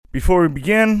Before we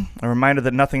begin, a reminder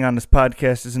that nothing on this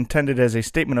podcast is intended as a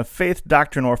statement of faith,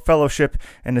 doctrine, or fellowship,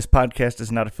 and this podcast is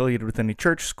not affiliated with any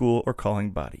church, school, or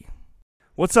calling body.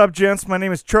 What's up, gents? My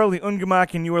name is Charlie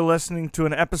Ungemak, and you are listening to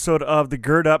an episode of the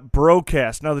Gird Up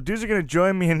BroCast. Now, the dudes are going to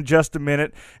join me in just a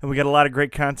minute, and we got a lot of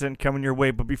great content coming your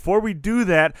way. But before we do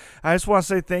that, I just want to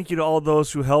say thank you to all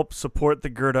those who help support the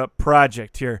Gird Up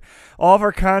project here. All of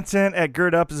our content at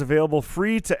Gird Up is available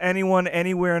free to anyone,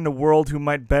 anywhere in the world who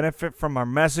might benefit from our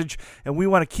message, and we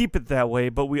want to keep it that way.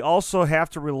 But we also have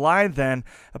to rely then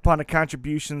upon the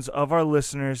contributions of our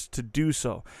listeners to do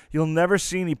so. You'll never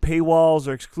see any paywalls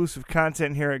or exclusive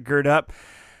content here at Gird Up.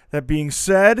 That being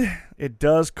said, it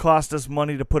does cost us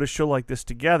money to put a show like this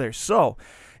together. So,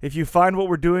 if you find what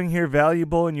we're doing here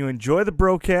valuable and you enjoy the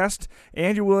BroCast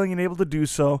and you're willing and able to do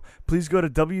so, please go to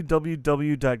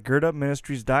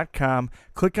www.girdupministries.com,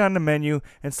 click on the menu,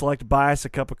 and select Buy Us a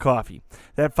Cup of Coffee.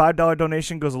 That $5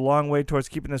 donation goes a long way towards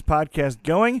keeping this podcast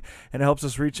going, and it helps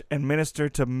us reach and minister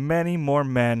to many more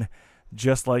men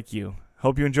just like you.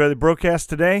 Hope you enjoy the BroCast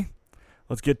today.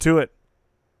 Let's get to it.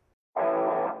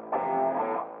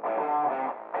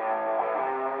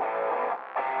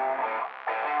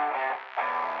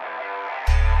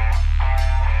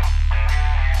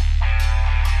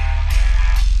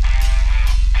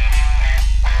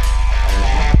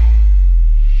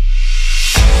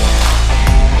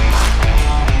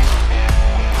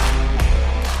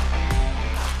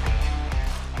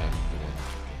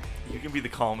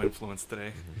 Calm influence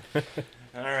today.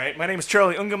 All right, my name is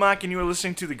Charlie Ungemak, and you are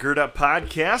listening to the Gird Up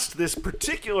Podcast. This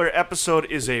particular episode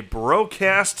is a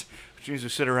BroCast, which means we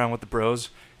sit around with the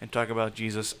bros and talk about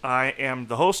Jesus. I am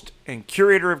the host and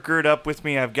curator of Gird Up. With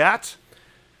me, I've got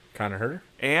Connor Herder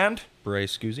and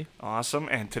Bryce Scuzzi. Awesome.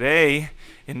 And today,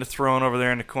 in the throne over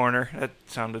there in the corner, that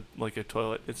sounded like a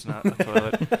toilet. It's not a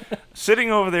toilet.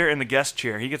 Sitting over there in the guest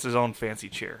chair, he gets his own fancy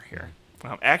chair here.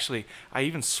 Actually, I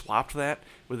even swapped that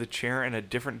with a chair in a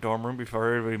different dorm room before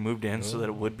everybody moved in so that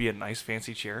it would be a nice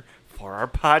fancy chair for our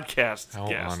podcast How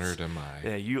guests. honored am I?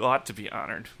 Yeah, you ought to be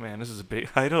honored. Man, this is a big...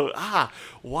 why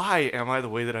am I the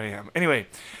way that I am? Anyway,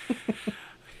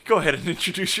 go ahead and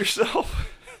introduce yourself.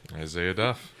 Isaiah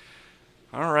Duff.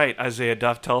 All right, Isaiah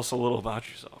Duff, tell us a little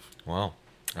about yourself. Well,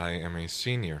 I am a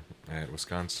senior at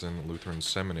Wisconsin Lutheran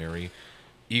Seminary,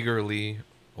 eagerly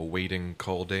awaiting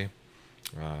call day.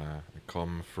 I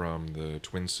come from the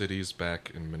Twin Cities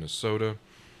back in Minnesota.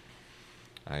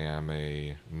 I am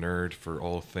a nerd for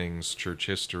all things church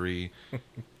history,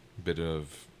 bit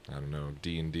of,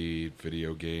 D&D,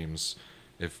 video games.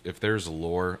 If there's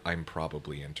lore, I'm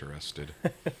probably interested.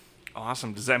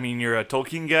 Awesome. Does that mean you're a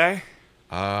Tolkien guy?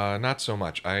 Not so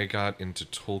much. I got into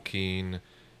Tolkien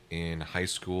in high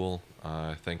school,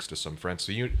 thanks to some friends.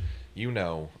 So you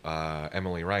know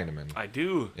Emily Reineman. I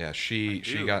do. Yeah, she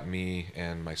got me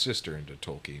and my sister into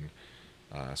Tolkien.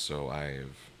 So I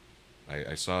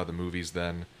saw the movies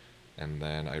then, and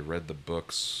then I read the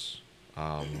books.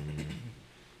 It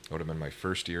would have been my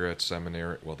first year at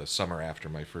seminary. Well, the summer after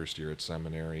my first year at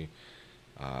seminary.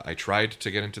 I tried to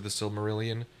get into the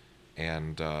Silmarillion,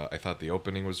 and I thought the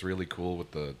opening was really cool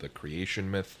with the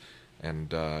creation myth,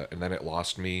 and then it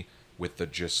lost me with the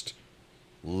just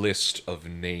list of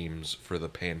names for the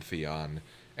Pantheon,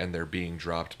 and they're being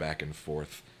dropped back and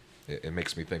forth. It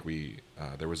makes me think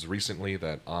there was recently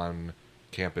that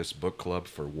on-campus book club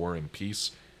for War and Peace.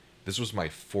 This was my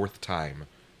fourth time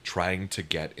trying to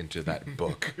get into that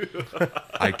book.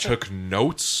 I took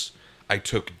notes. I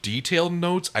took detailed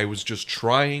notes. I was just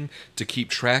trying to keep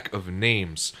track of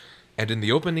names. And in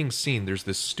the opening scene, there's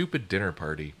this stupid dinner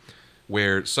party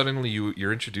where suddenly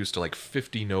you're introduced to like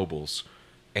 50 nobles,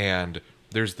 and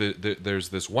there's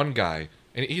this one guy,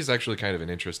 and he's actually kind of an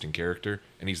interesting character,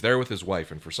 and he's there with his wife,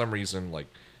 and for some reason, like,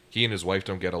 he and his wife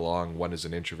don't get along. One is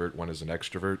an introvert, one is an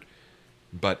extrovert,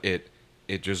 but it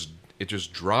just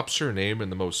drops her name in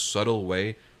the most subtle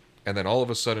way, and then all of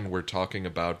a sudden we're talking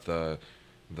about the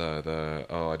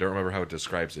I don't remember how it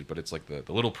describes it, but it's like the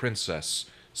little princess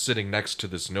sitting next to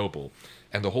this noble,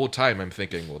 and the whole time I'm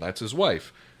thinking, well, that's his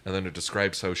wife, and then it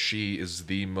describes how she is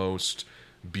the most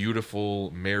beautiful,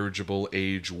 marriageable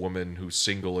age woman who's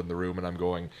single in the room, and I'm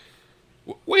going,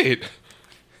 wait,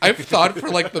 I've thought for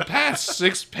like the past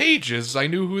 6 pages I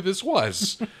knew who this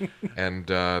was. And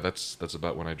that's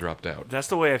about when I dropped out. That's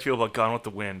the way I feel about Gone with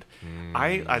the Wind.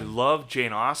 I love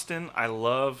Jane Austen. I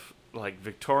love like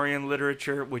Victorian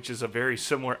literature, which is a very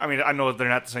similar, I mean, I know they're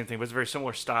not the same thing, but it's a very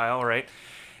similar style, right?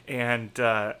 And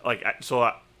Pride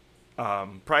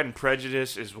and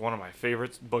Prejudice is one of my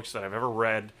favorite books that I've ever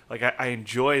read. Like, I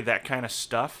enjoy that kind of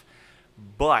stuff.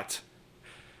 But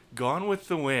Gone with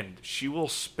the Wind, she will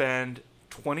spend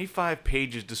 25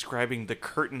 pages describing the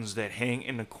curtains that hang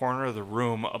in the corner of the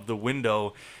room of the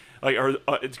window,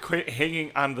 it's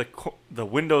hanging on the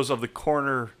windows of the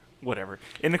corner, whatever,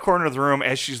 in the corner of the room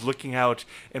as she's looking out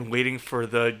and waiting for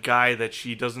the guy that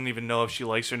she doesn't even know if she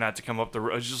likes or not to come up the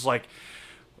room. It's just like,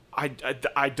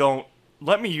 I don't.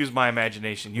 Let me use my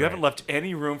imagination. You haven't left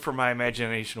any room for my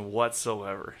imagination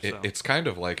whatsoever. So. It's kind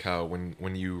of like how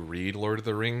when you read Lord of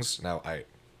the Rings. Now, I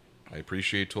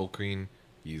appreciate Tolkien.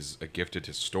 He's a gifted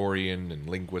historian and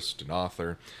linguist and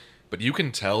author. But you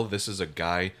can tell this is a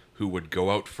guy who would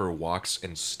go out for walks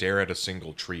and stare at a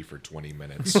single tree for 20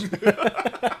 minutes.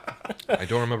 I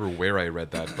don't remember where I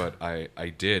read that, but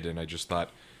I did, and I just thought,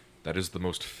 that is the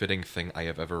most fitting thing I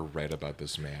have ever read about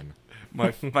this man.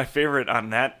 My favorite on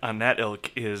that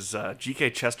ilk is G.K.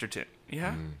 Chesterton.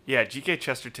 Yeah, G.K.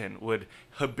 Chesterton would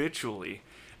habitually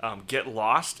get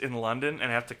lost in London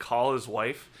and have to call his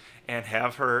wife and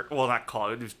have her, well, not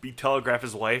call, just telegraph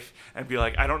his wife and be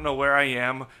like, I don't know where I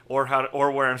am or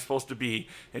where I'm supposed to be,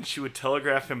 and she would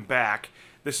telegraph him back,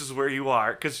 this is where you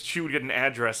are, because she would get an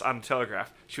address on the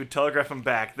telegraph. She would telegraph him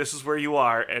back, this is where you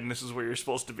are, and this is where you're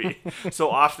supposed to be. So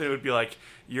often it would be like,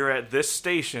 you're at this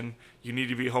station, you need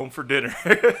to be home for dinner,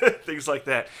 things like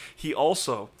that. He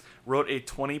also wrote a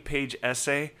 20-page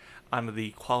essay on the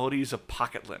qualities of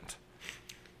pocket lint.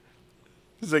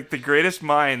 It's like the greatest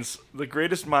minds of the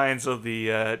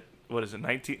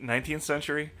 19th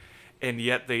century, and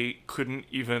yet they couldn't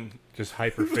even just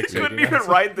hyperfixating. Couldn't even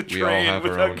ride the train we all have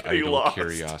without our own getting idle lost.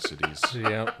 curiosities.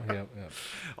 Yep.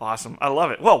 Awesome, I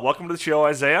love it. Well, welcome to the show,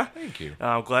 Isaiah. Thank you.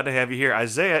 I'm glad to have you here.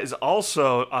 Isaiah is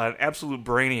also an absolute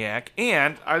brainiac,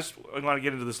 and I want to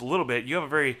get into this a little bit. You have a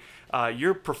very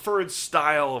your preferred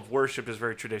style of worship is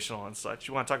very traditional and such.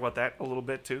 You want to talk about that a little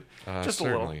bit too? Just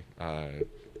certainly. A little.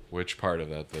 Which part of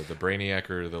that? The brainiac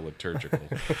or the liturgical?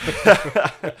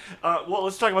 Well,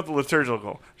 let's talk about the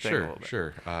liturgical thing a little bit.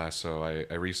 Sure. So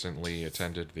I recently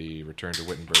attended the Return to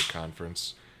Wittenberg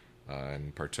conference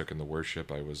and partook in the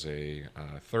worship. I was a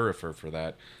thurifer for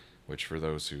that, which for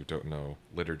those who don't know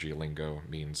liturgy lingo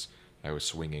means I was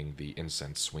swinging the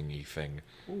incense swingy thing.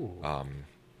 Ooh.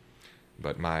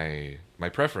 But my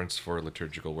preference for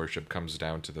liturgical worship comes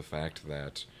down to the fact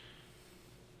that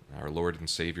our Lord and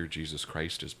Savior Jesus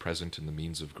Christ is present in the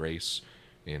means of grace,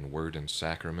 in word and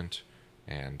sacrament,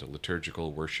 and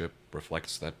liturgical worship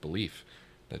reflects that belief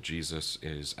that Jesus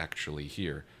is actually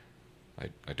here.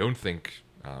 I don't think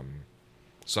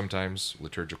sometimes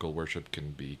liturgical worship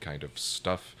can be kind of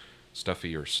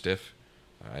stuffy or stiff.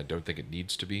 I don't think it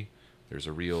needs to be. There's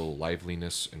a real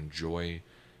liveliness and joy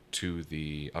to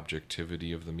the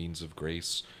objectivity of the means of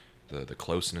grace, the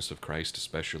closeness of Christ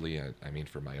especially. I mean,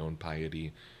 for my own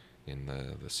piety, in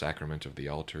the sacrament of the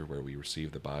altar where we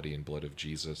receive the body and blood of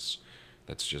Jesus.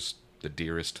 That's just the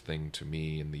dearest thing to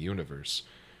me in the universe.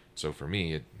 So for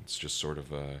me, it's just sort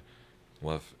of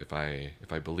if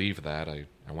I believe that, I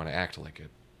want to act like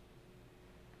it.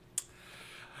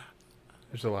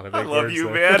 There's a lot of big words I love you,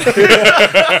 there.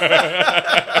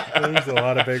 man. There's a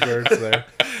lot of big words there.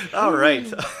 All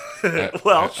right.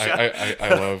 Well, I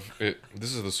love it.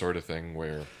 This is the sort of thing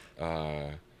where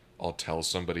I'll tell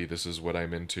somebody this is what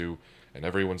I'm into, and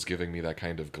everyone's giving me that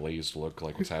kind of glazed look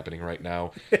like what's happening right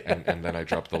now, and then I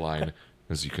drop the line,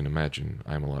 as you can imagine,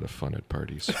 I'm a lot of fun at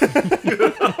parties.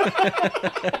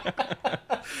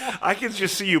 I can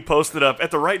just see you posted up at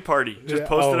the right party, just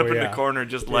posted up in the corner,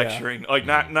 just lecturing, like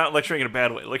not lecturing in a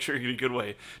bad way, lecturing in a good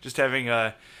way, just having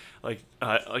not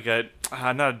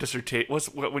a dissertation.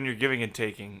 What when you're giving and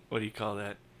taking? What do you call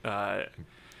that?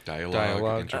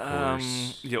 Dialogue,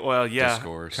 intercourse,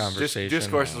 discourse. Conversation.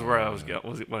 Discourse is where I was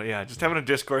going. Just having a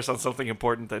discourse on something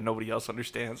important that nobody else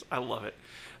understands. I love it.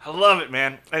 I love it,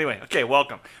 man. Anyway, okay,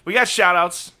 welcome. We got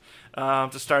shout-outs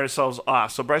to start ourselves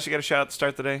off. So, Bryce, you got a shout-out to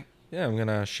start the day? Yeah, I'm going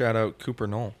to shout out Cooper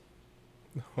Knoll.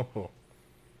 Oh.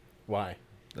 Why?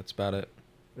 That's about it.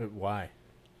 Why?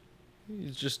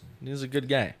 He's a good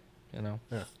guy, you know?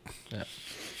 Yeah.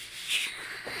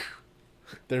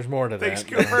 There's more to Thanks,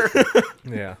 that. Cooper.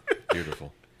 Yeah.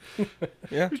 Beautiful.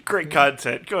 Yeah. Great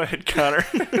content. Go ahead, Connor.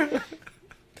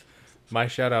 My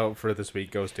shout out for this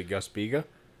week goes to Gus Biga.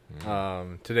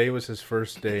 Today was his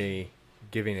first day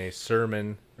giving a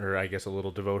sermon, or I guess a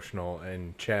little devotional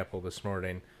in chapel this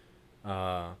morning.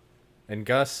 And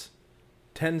Gus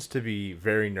tends to be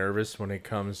very nervous when it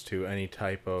comes to any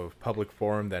type of public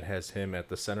forum that has him at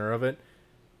the center of it.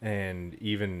 And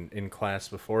even in class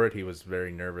before it, he was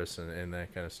very nervous and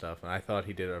that kind of stuff. And I thought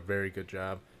he did a very good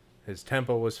job. His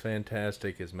tempo was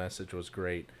fantastic. His message was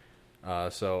great.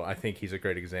 So I think he's a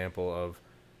great example of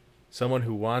someone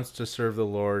who wants to serve the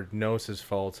Lord, knows his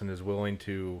faults, and is willing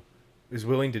to is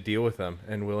willing to deal with them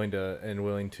and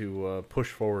willing to push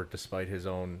forward despite his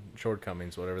own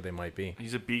shortcomings, whatever they might be.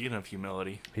 He's a beacon of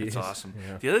humility. He It's is, awesome.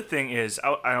 yeah. The other thing is,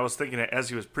 I was thinking as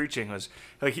he was preaching was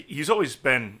like he's always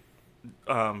been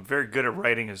very good at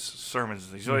writing his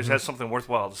sermons. He's always has something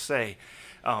worthwhile to say,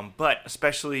 but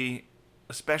especially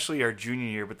our junior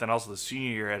year, but then also the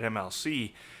senior year at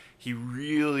MLC, he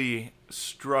really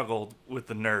struggled with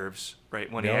the nerves, right,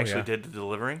 when he actually did the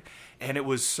delivering. And it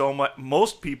was so much.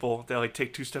 Most people, they like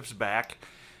take 2 steps back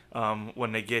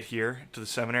when they get here to the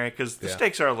seminary because the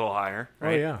stakes are a little higher,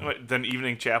 right? Than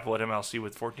evening chapel at MLC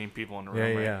with 14 people in the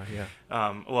room,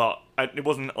 right? Well, it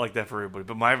wasn't like that for everybody,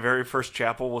 but my very first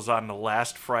chapel was on the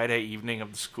last Friday evening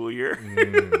of the school year.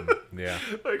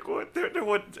 Like what?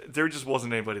 There just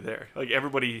wasn't anybody there. Like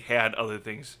everybody had other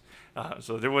things,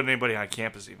 so there wasn't anybody on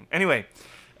campus even. Anyway,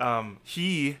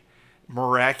 he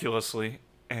miraculously,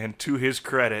 and to his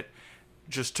credit,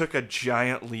 just took a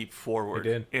giant leap forward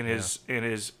in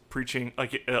his preaching,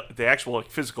 like the actual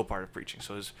physical part of preaching.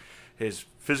 So his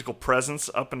physical presence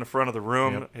up in the front of the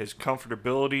room, his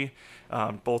comfortability,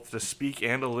 both to speak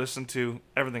and to listen to,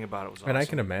 everything about it was awesome. And I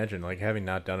can imagine, like, having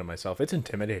not done it myself, it's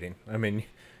intimidating. I mean,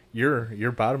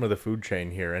 you're bottom of the food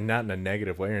chain here, and not in a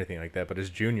negative way or anything like that. But as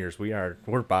juniors,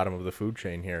 we're bottom of the food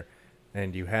chain here,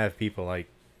 and you have people like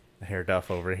Herr Duff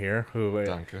over here who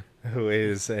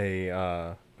is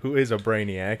a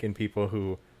brainiac, and people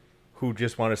who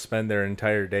just want to spend their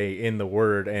entire day in the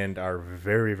Word and are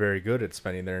very, very good at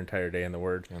spending their entire day in the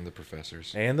Word. And the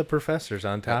professors.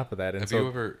 On top of that. And have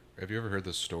you ever heard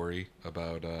the story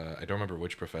about, I don't remember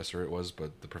which professor it was,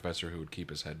 but the professor who would keep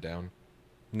his head down?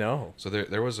 No. So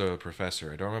there was a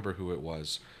professor, I don't remember who it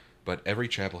was, but every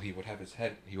chapel he would have his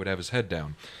head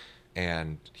down,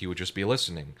 and he would just be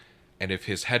listening. And if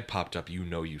his head popped up,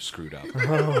 you screwed up.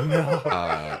 Oh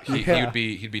no! He'd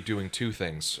be doing 2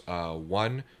 things.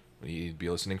 One, he'd be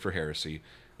listening for heresy.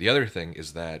 The other thing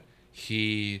is that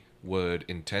he would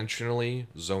intentionally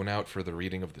zone out for the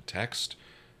reading of the text,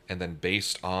 and then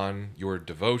based on your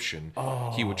devotion,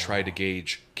 he would try to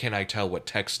gauge, can I tell what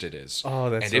text it is?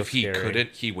 Oh, that's and so if he scary.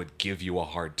 couldn't, he would give you a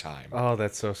hard time. Oh,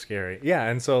 that's so scary. Yeah,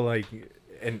 and so like.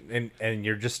 And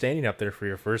you're just standing up there for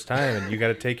your first time, and you got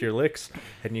to take your licks,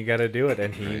 and you got to do it.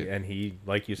 And he,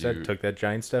 like you said, took that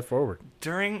giant step forward.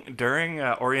 During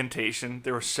orientation,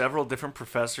 there were several different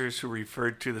professors who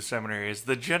referred to the seminary as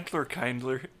the gentler,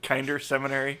 kinder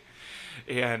seminary.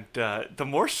 And the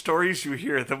more stories you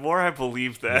hear, the more I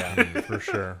believe that. Yeah, for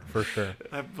sure.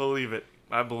 I believe it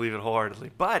wholeheartedly.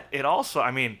 But it also,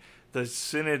 I mean, the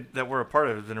synod that we're a part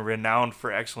of has been renowned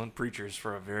for excellent preachers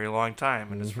for a very long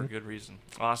time, and it's for good reason.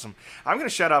 Awesome. I'm going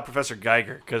to shout out Professor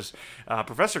Geiger, because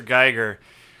Professor Geiger,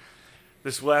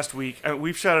 this last week,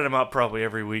 we've shouted him out probably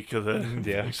every week of the.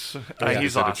 He's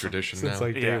awesome. A tradition Since now.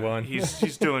 like day one.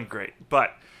 He's doing great.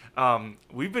 But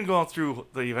we've been going through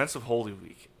the events of Holy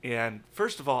Week, and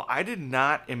first of all, I did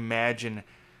not imagine.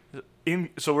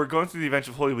 So we're going through the events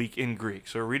of Holy Week in Greek.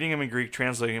 So we're reading them in Greek,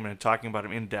 translating them, and talking about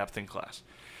them in depth in class.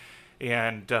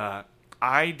 And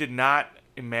I did not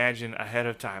imagine ahead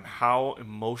of time how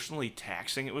emotionally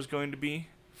taxing it was going to be,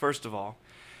 first of all.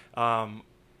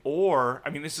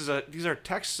 These are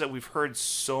texts that we've heard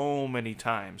so many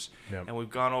times, and we've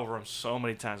gone over them so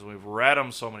many times, and we've read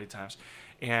them so many times,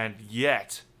 and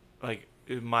yet, like,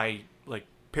 my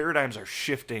paradigms are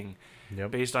shifting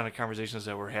based on the conversations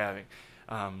that we're having.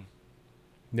 And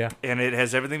it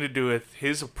has everything to do with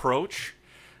his approach.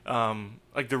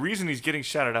 Like, the reason he's getting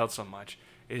shouted out so much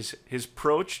is his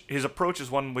approach. His approach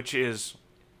is one which is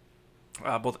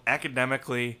both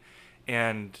academically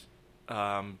and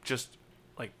just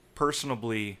like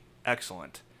personably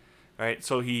excellent, right?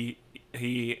 So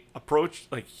his approach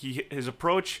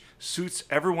suits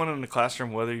everyone in the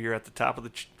classroom, whether you're at the top of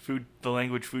the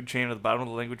language food chain or the bottom of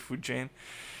the language food chain,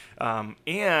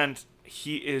 and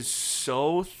he is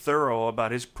so thorough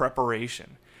about his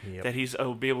preparation. That he's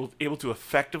able to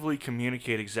effectively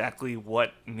communicate exactly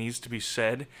what needs to be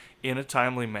said in a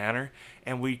timely manner,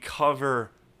 and we cover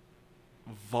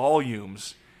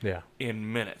volumes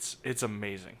in minutes. It's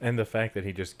amazing. And the fact that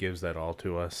he just gives that all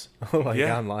to us,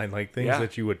 online, like things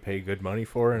that you would pay good money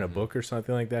for in a book or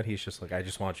something like that. He's just like, I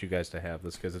just want you guys to have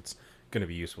this because it's going to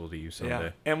be useful to you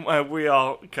someday. Yeah, and we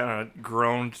all kind of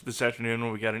groaned this afternoon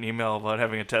when we got an email about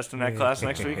having a test in that class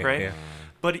next week, right? Yeah.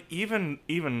 But even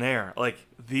there, like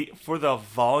for the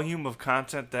volume of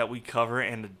content that we cover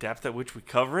and the depth at which we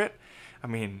cover it, I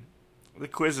mean, the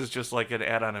quiz is just like an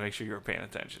add-on to make sure you're paying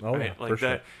attention. Oh, right? yeah, Like for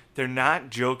sure. They're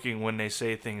not joking when they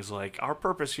say things like, our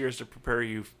purpose here is to prepare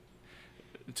you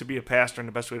to be a pastor, and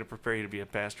the best way to prepare you to be a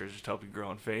pastor is just to help you grow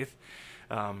in faith.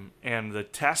 And the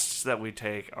tests that we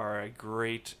take are a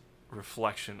great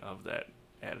reflection of that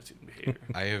attitude and behavior.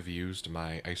 I have used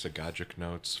my isagogic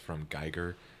notes from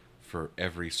Geiger for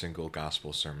every single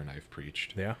gospel sermon I've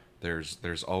preached. Yeah.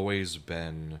 There's always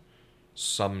been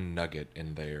some nugget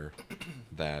in there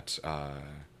that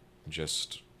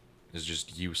just is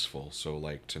just useful. So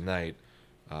like tonight,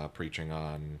 preaching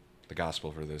on the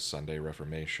gospel for this Sunday,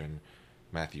 Reformation,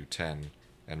 Matthew 10,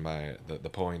 and the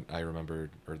point I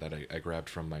remembered, or that I grabbed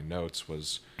from my notes,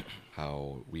 was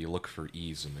how we look for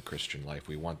ease in the Christian life.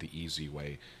 We want the easy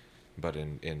way. But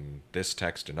in this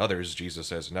text and others, Jesus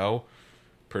says, no,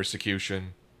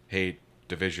 persecution, hate,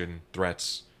 division,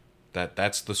 threats,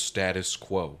 that's the status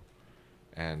quo.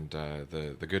 And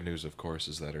the good news, of course,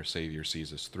 is that our Savior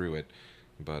sees us through it.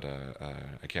 But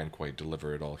I can't quite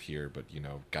deliver it all here. But,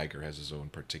 Geiger has his own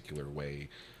particular way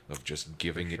of just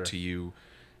giving it to you.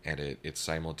 And it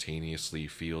simultaneously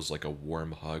feels like a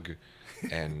warm hug.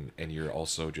 And you're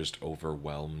also just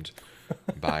overwhelmed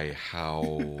by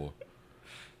how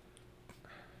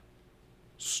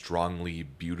strongly,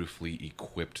 beautifully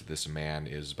equipped this man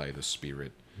is by the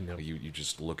Spirit. Yep. You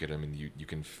just look at him and you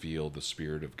can feel the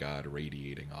Spirit of God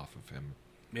radiating off of him.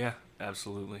 Yeah,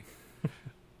 absolutely.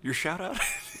 Your shout out?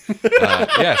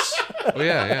 Yes. Oh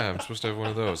yeah, I'm supposed to have one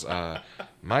of those.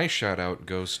 My shout out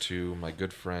goes to my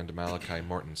good friend Malachi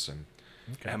Mortensen.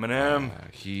 Okay. Eminem.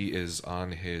 He is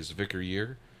on his vicar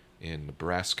year in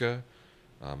Nebraska.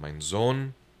 Mein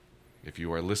Sohn, if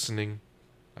you are listening,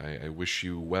 I wish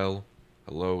you well.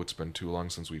 Hello, it's been too long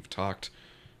since we've talked.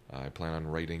 I plan on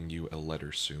writing you a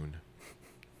letter soon.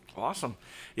 Awesome.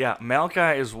 Yeah,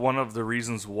 Malachi is one of the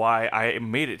reasons why I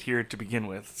made it here to begin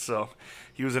with. So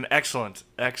he was an excellent,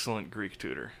 excellent Greek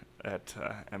tutor at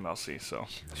MLC. So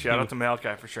shout out to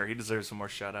Malachi for sure. He deserves some more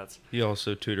shout outs. He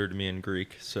also tutored me in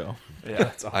Greek, so yeah,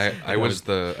 that's awesome. I was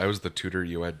the tutor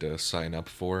you had to sign up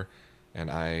for, and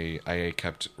I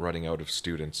kept running out of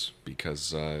students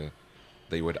because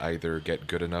they would either get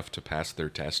good enough to pass their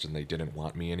test and they didn't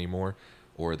want me anymore,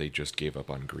 or they just gave up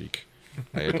on Greek.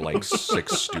 I had like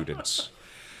 6 students.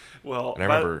 Well, and I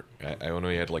remember I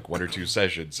only had like 1 or 2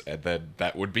 sessions, and then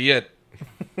that would be it.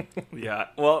 Yeah.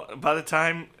 Well, by the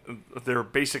time they're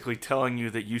basically telling you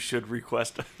that you should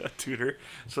request a tutor,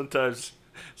 sometimes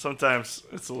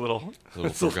it's a little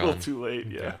too late.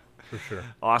 Yeah. For sure.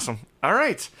 Awesome. All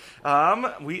right.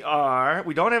 We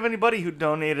don't have anybody who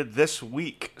donated this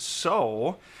week,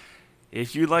 so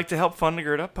if you'd like to help fund the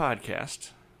Gird Up podcast,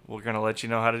 we're going to let you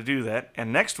know how to do that.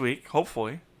 And next week,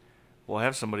 hopefully, we'll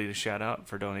have somebody to shout out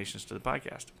for donations to the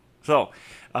podcast. So,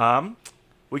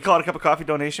 we call it a cup of coffee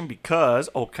donation because,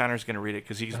 Connor's going to read it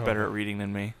because he's better at reading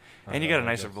than me. And you got a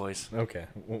nicer voice. Okay.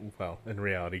 Well, in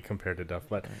reality, compared to Duff,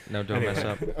 but... No, don't mess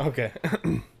up. Okay.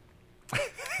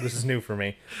 This is new for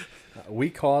me. We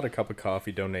call it a cup of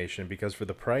coffee donation because for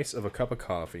the price of a cup of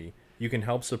coffee, you can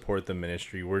help support the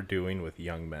ministry we're doing with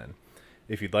young men.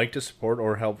 If you'd like to support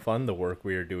or help fund the work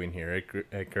we are doing here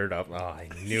at Gird Up, I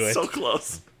knew it. So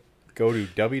close. Go to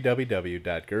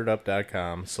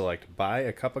www.girdup.com, select Buy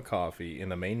a Cup of Coffee in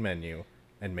the main menu,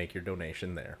 and make your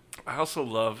donation there. I also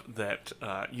love that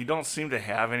you don't seem to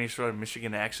have any sort of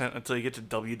Michigan accent until you get to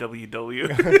www.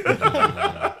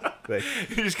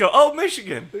 You just go,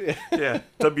 Michigan. Yeah,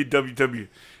 www.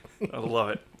 I love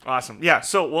it. Awesome. Yeah,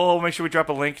 so we'll make sure we drop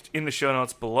a link in the show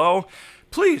notes below.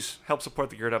 Please help support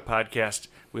the Gird Up podcast.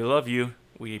 We love you.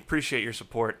 We appreciate your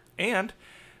support. And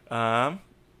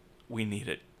we need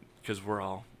it because we're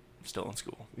all still in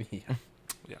school. Yeah.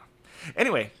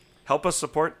 Anyway, help us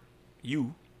support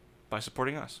you by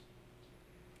supporting us.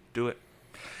 Do it.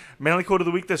 Manly quote of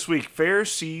the week this week: fair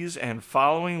seas and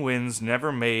following winds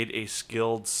never made a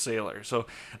skilled sailor. So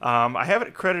I have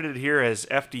it credited here as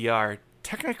FDR.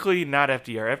 Technically not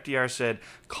FDR. FDR said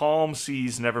calm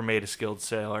seas never made a skilled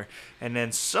sailor. And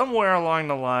then somewhere along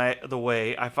the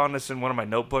way, I found this in one of my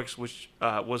notebooks, which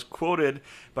was quoted,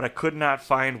 but I could not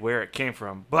find where it came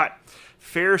from. But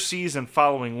fair seas and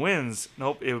following winds,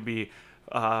 nope, it would be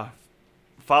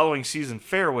following seas and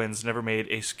fair winds never made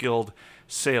a skilled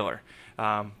sailor.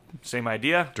 Same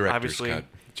idea. Director's obviously, cut.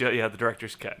 Yeah, the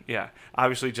director's cut. Yeah,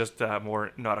 obviously just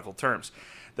more nautical terms.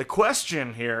 The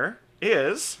question here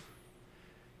is,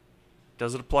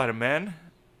 does it apply to men,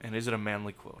 and is it a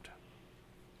manly quote?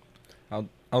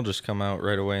 I'll just come out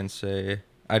right away and say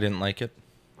I didn't like it.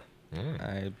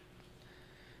 I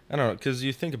don't know, because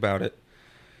you think about it.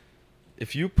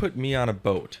 If you put me on a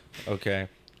boat, okay,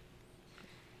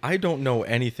 I don't know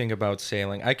anything about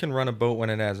sailing. I can run a boat when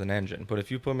it has an engine, but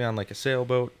if you put me on like a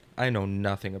sailboat, I know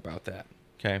nothing about that,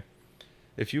 okay?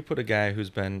 If you put a guy who's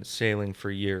been sailing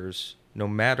for years, no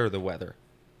matter the weather,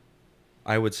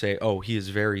 I would say, he is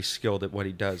very skilled at what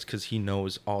he does because he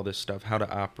knows all this stuff, how to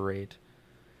operate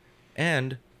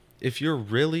And if you're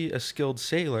really a skilled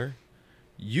sailor,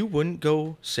 you wouldn't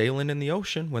go sailing in the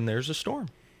ocean when there's a storm.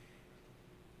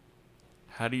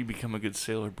 How do you become a good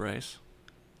sailor, Bryce?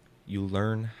 You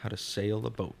learn how to sail a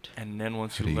boat. And then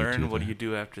once How you do you learn, do what do that? you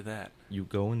do after that? You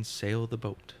go and sail the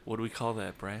boat. What do we call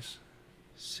that, Bryce?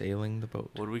 Sailing the boat.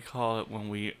 What do we call it when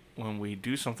we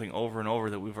do something over and over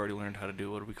that we've already learned how to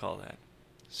do? What do we call that?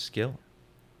 Skill.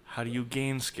 How do you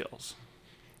gain skills?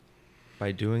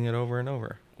 By doing it over and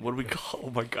over. What do we call? Oh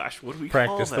my gosh! What do we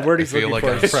Practice. call The that? word I he's feel looking like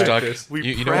for I'm is stuck. practice. We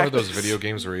You know one of those practice. video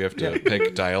games where you have to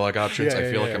pick dialogue options? Yeah, I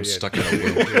feel yeah, like I'm yeah. stuck in a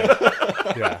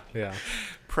loop. Yeah.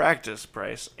 Practice,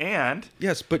 Bryce, and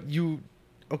Yes, but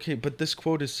but this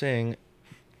quote is saying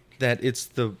that it's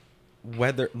the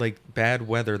weather, like bad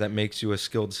weather, that makes you a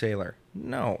skilled sailor.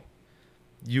 No.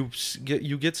 You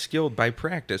get skilled by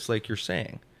practice, like you're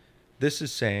saying. This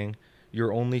is saying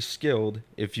you're only skilled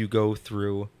if you go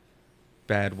through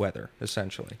bad weather,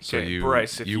 essentially. So Okay, you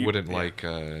Bryce, if you- wouldn't yeah. like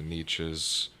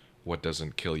Nietzsche's "What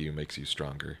doesn't kill you makes you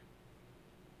stronger."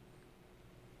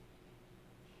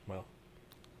 Well,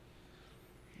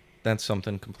 That's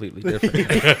something completely different.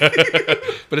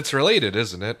 But it's related,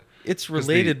 isn't it? It's 'Cause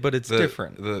related, but it's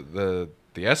different. The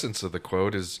essence of the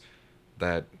quote is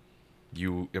that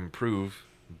you improve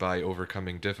by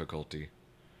overcoming difficulty.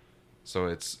 So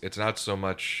it's not so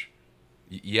much.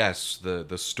 Yes,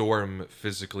 the storm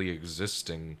physically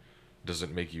existing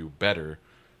doesn't make you better,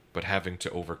 but having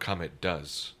to overcome it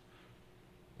does.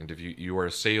 And if you are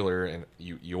a sailor and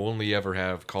you only ever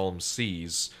have calm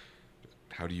seas,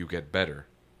 how do you get better?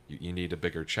 You need a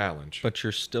bigger challenge. But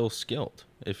you're still skilled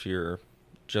if you're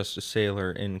just a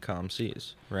sailor in calm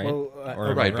seas, right? Well,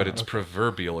 Or am I Right, but wrong? it's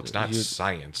proverbial. It's not You-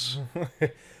 science.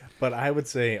 but I would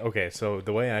say, okay, so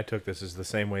the way I took this is the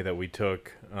same way that we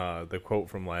took the quote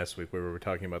from last week where we were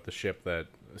talking about the ship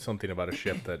something about a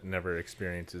ship that never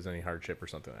experiences any hardship or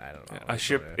something. I don't know. a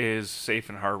ship is safe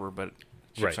in harbor, but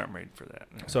ships Right. aren't made for that.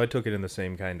 Yeah. So I took it in the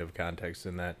same kind of context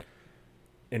in that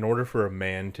in order for a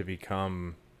man to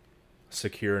become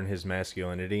secure in his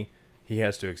masculinity, he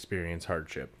has to experience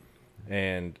hardship.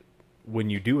 And when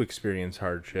you do experience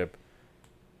hardship,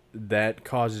 that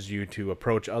causes you to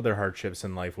approach other hardships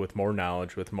in life with more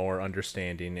knowledge, with more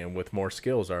understanding, and with more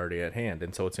skills already at hand.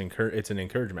 And so it's an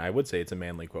encouragement. I would say it's a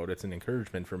manly quote. It's an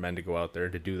encouragement for men to go out there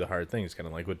to do the hard things, kind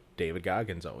of like what David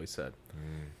Goggins always said.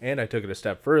 And I took it a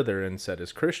step further and said,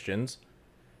 as Christians,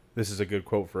 this is a good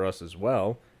quote for us as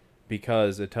well,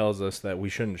 because it tells us that we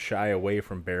shouldn't shy away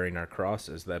from bearing our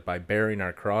crosses, that by bearing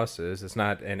our crosses, it's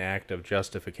not an act of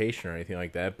justification or anything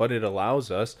like that, but it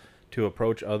allows us to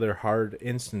approach other hard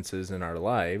instances in our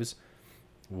lives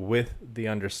with the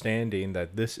understanding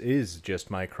that this is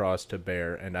just my cross to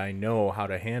bear, and I know how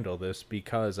to handle this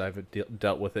because I've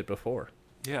dealt with it before.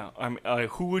 Yeah, I mean,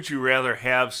 who would you rather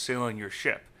have sailing your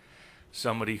ship?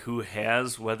 Somebody who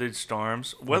has weathered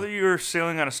storms, whether you're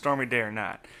sailing on a stormy day or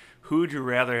not. Who would you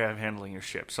rather have handling your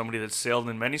ship? Somebody that's sailed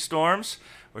in many storms,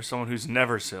 or someone who's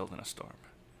never sailed in a storm?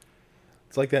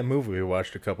 It's like that movie we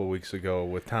watched a couple weeks ago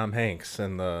with Tom Hanks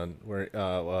and not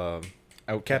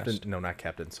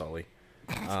Captain Sully.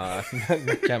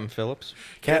 Captain Phillips.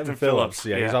 Captain Phillips.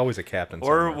 Yeah, he's yeah. always a captain. Or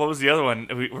somewhere. what was the other one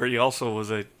where he also was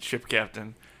a ship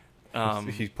captain?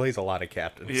 He plays a lot of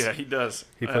captains. Yeah, he does.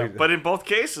 He played- but in both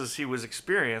cases, he was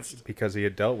experienced because he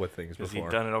had dealt with things because before.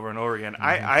 he'd done it over and over again.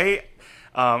 I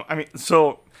mean,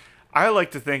 so I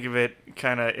like to think of it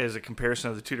kind of as a comparison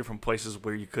of the two different places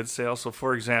where you could sail. So,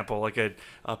 for example, like a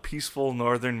peaceful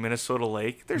northern Minnesota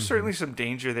lake, there's certainly some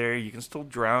danger there. You can still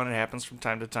drown. It happens from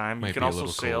time to time. Might you can be a also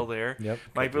little sail cold. there. Yep,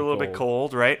 Might could be a little bit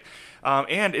cold, right?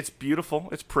 And it's beautiful.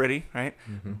 It's pretty, right?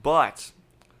 But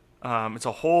it's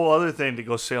a whole other thing to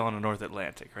go sail on the North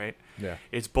Atlantic, right? Yeah.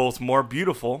 It's both more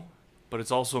beautiful, but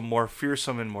it's also more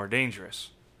fearsome and more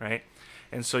dangerous, right?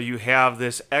 And so you have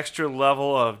this extra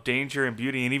level of danger and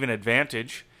beauty and even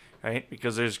advantage, right?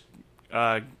 Because there's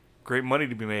great money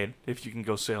to be made if you can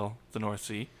go sail the North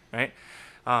Sea, right?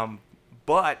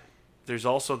 But there's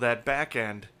also that back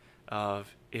end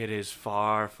of it is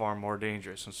far, far more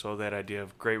dangerous. And so that idea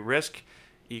of great risk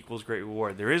equals great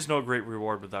reward. There is no great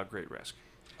reward without great risk.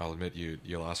 I'll admit you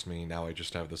lost me. Now I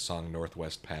just have the song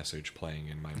Northwest Passage playing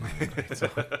in my mind.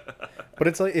 But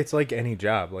it's like any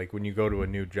job. Like when you go to a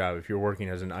new job, if you're working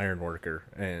as an iron worker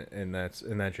and that's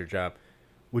your job,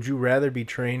 would you rather be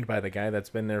trained by the guy that's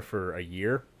been there for a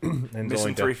year and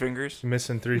Missing three fingers?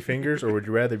 missing 3 fingers, or would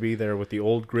you rather be there with the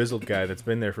old grizzled guy that's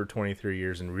been there for 23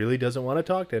 years and really doesn't want to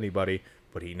talk to anybody,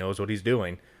 but he knows what he's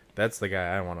doing? That's the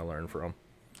guy I want to learn from.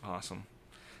 Awesome.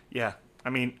 Yeah. I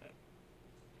mean,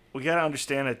 we got to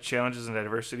understand that challenges and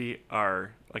adversity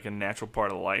are like a natural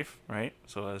part of life, right?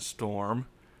 So a storm,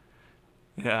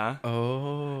 Yeah.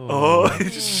 Oh.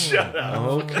 Just shut up.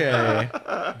 Okay.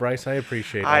 Bryce, I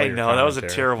appreciate all I your know, that was a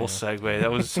commentary, terrible you know.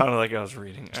 segue. That sounded like I was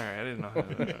reading. All right, I didn't know.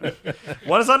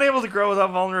 One is unable to grow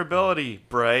without vulnerability,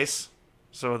 Bryce.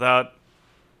 So without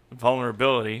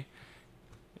vulnerability,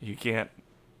 you can't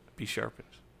be sharpened.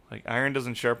 Like, iron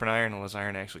doesn't sharpen iron unless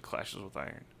iron actually clashes with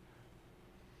iron.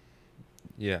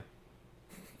 Yeah.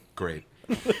 Great.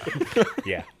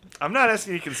 Yeah. I'm not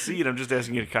asking you to concede, I'm just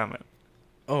asking you to comment.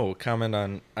 Oh, comment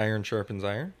on iron sharpens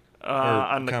iron?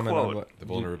 On the comment quote. on what? The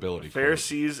vulnerability. Fair quote.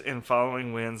 seas and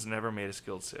following winds never made a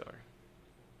skilled sailor.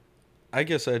 I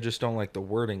guess I just don't like the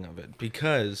wording of it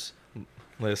because,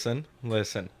 listen.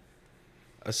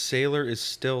 A sailor is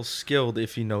still skilled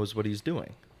if he knows what he's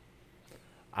doing.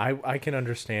 I can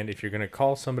understand if you're going to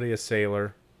call somebody a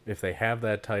sailor, if they have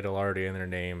that title already in their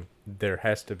name, there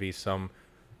has to be some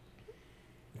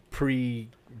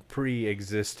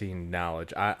pre-existing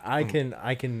knowledge. I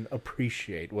can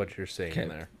appreciate what you're saying Okay,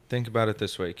 there. think about it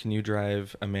this way. Can you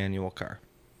drive a manual car?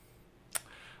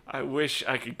 I wish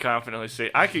I could confidently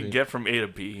say I could get from A to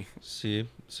B. See,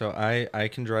 so I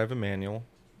can drive a manual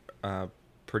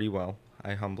pretty well.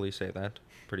 I humbly say that,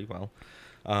 pretty well.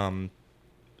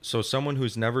 So someone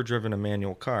who's never driven a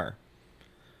manual car,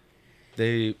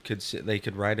 they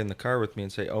could ride in the car with me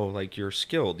and say, "Oh, like you're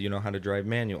skilled. You know how to drive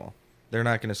manual." They're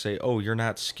not going to say, "Oh, you're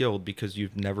not skilled because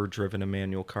you've never driven a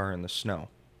manual car in the snow,"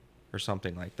 or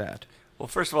something like that. Well,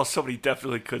 first of all, somebody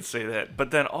definitely could say that.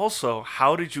 But then also,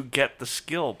 how did you get the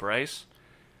skill, Bryce?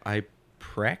 I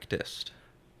practiced.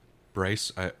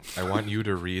 Bryce, I want you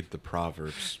to read the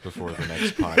Proverbs before the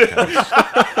next podcast.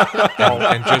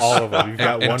 and just, all of them. You've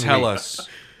got and one tell week.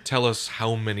 tell us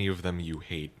how many of them you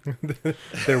hate.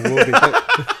 There will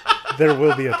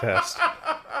be a test.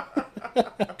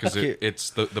 Because it's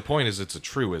the point is it's a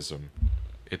truism.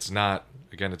 It's not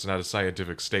a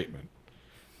scientific statement.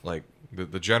 Like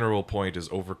the general point is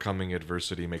overcoming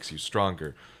adversity makes you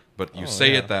stronger, but you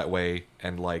say it that way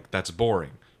and like that's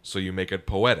boring. So you make it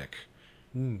poetic.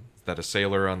 That a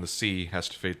sailor on the sea has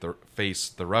to face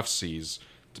the rough seas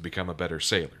to become a better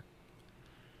sailor.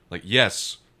 Like,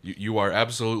 yes, you are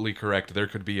absolutely correct. There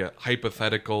could be a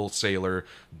hypothetical sailor,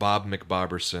 Bob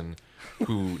McBoberson,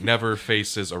 who never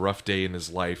faces a rough day in his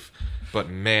life, but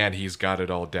man, he's got it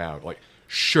all down. Like,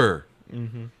 sure.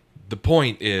 Mm-hmm. The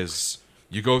point is,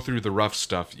 you go through the rough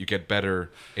stuff, you get better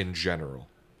in general.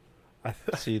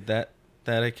 See, that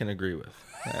I can agree with.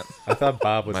 That. I thought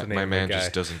Bob was the name My of man a guy.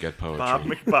 just doesn't get poetry. Bob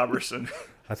McBoberson.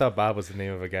 I thought Bob was the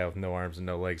name of a guy with no arms and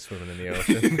no legs swimming in the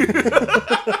ocean.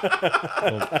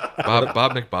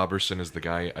 Bob McBoberson is the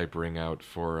guy I bring out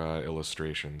for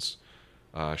illustrations.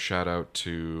 Shout out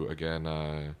to,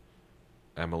 again,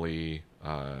 Emily,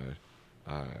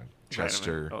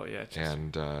 Chester, Oh, yeah, Chester.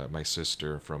 and my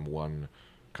sister from one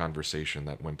conversation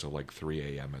that went to like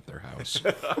 3 a.m. at their house.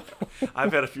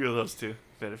 I've had a few of those too.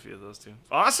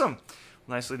 Awesome.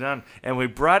 Nicely done. And we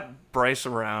brought Bryce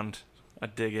around. I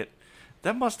dig it.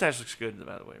 That mustache looks good,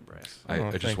 by the way, Bryce.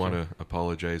 I just want to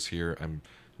apologize here. I'm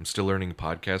still learning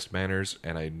podcast manners,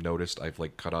 and I noticed I've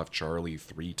like cut off Charlie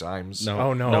 3 times. No,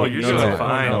 Oh, no. No, you're doing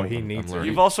fine. No, he needs learning. it.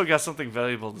 You've also got something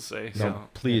valuable to say. No, So.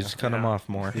 please cut him off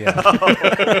more. Yeah.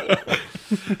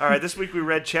 All right, this week we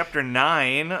read chapter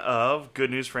 9 of Good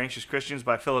News for Anxious Christians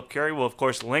by Philip Carey. We'll, of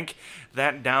course, link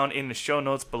that down in the show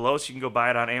notes below so you can go buy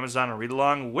it on Amazon and read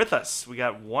along with us. We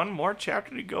got one more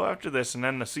chapter to go after this, and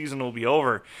then the season will be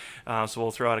over. So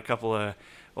we'll throw out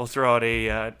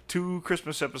 2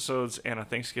 Christmas episodes and a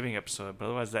Thanksgiving episode. But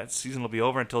otherwise, that season will be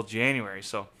over until January.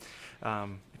 So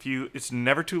it's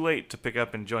never too late to pick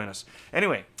up and join us.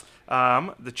 Anyway,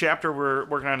 the chapter we're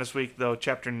working on this week, though,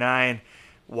 chapter 9,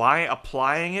 why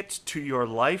applying it to your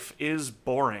life is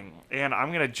boring. And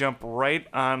I'm going to jump right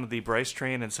on the Bryce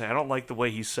train and say I don't like the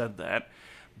way he said that.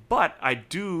 But I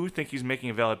do think he's making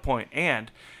a valid point.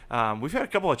 And we've had a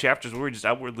couple of chapters where we just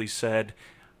outwardly said,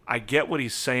 I get what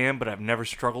he's saying, but I've never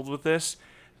struggled with this.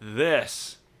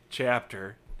 This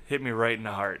chapter hit me right in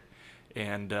the heart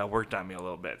and worked on me a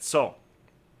little bit. So,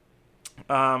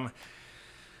 I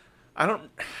don't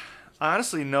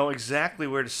honestly know exactly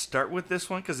where to start with this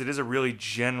one because it is a really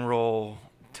general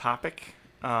topic.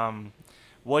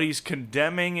 What he's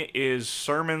condemning is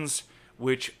sermons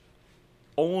which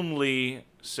only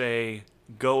say,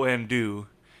 go and do,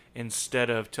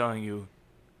 instead of telling you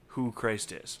who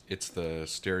Christ is. It's the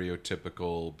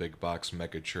stereotypical big box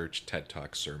megachurch TED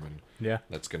Talk sermon. Yeah.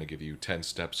 That's going to give you 10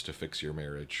 steps to fix your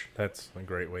marriage. That's a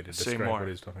great way to Say describe more. what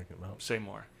he's talking about. Say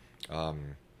more. So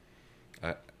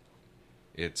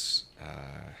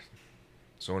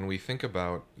when we think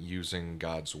about using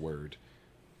God's word,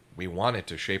 we want it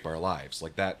to shape our lives.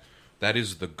 Like that, that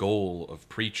is the goal of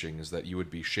preaching, is that you would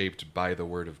be shaped by the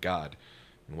Word of God.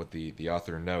 And what the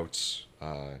author notes,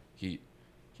 he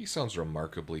sounds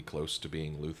remarkably close to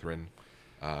being Lutheran.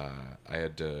 I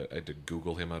had to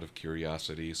Google him out of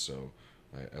curiosity, so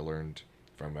I learned,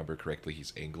 if I remember correctly,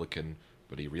 he's Anglican,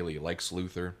 but he really likes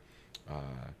Luther.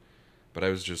 But I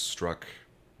was just struck,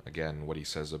 again, what he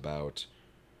says about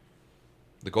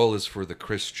the goal is for the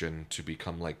Christian to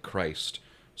become like Christ.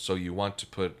 So you want to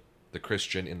put the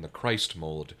Christian in the Christ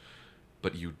mold,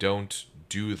 but you don't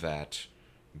do that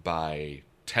by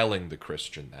telling the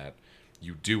Christian that.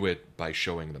 You do it by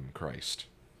showing them Christ.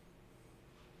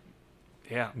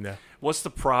 Yeah. Yeah. What's the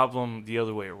problem the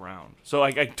other way around? So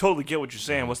I totally get what you're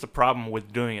saying. What's the problem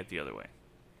with doing it the other way?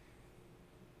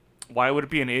 Why would it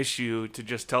be an issue to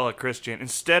just tell a Christian,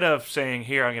 instead of saying,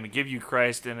 here, I'm going to give you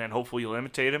Christ and then hopefully you'll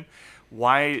imitate him,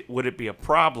 why would it be a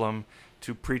problem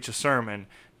to preach a sermon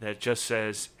that just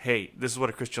says, hey, this is what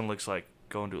a Christian looks like,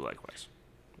 go and do likewise?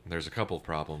 There's a couple of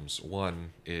problems.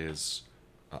 One is,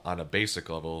 on a basic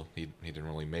level, he didn't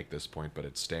really make this point, but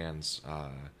it stands,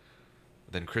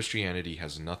 then Christianity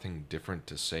has nothing different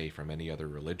to say from any other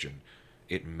religion.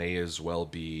 It may as well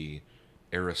be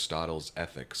Aristotle's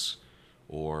Ethics,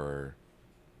 or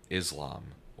Islam,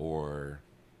 or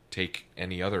take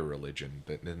any other religion.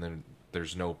 Then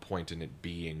there's no point in it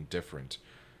being different.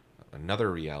 Another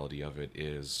reality of it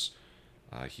is,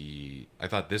 I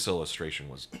thought this illustration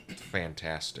was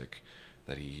fantastic,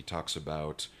 that he talks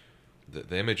about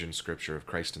the image in Scripture of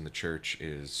Christ in the church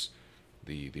is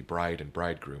the bride and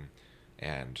bridegroom,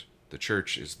 and the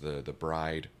church is the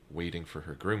bride waiting for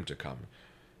her groom to come.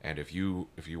 And if you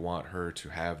want her to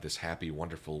have this happy,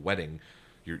 wonderful wedding,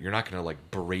 you're not going to like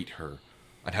berate her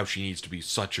on how she needs to be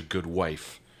such a good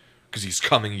wife because he's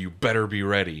coming, you better be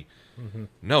ready. Mm-hmm.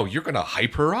 No, you're going to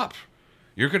hype her up.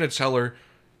 You're going to tell her,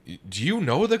 do you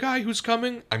know the guy who's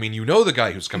coming? I mean, you know the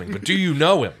guy who's coming, but do you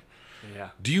know him? Yeah.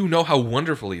 Do you know how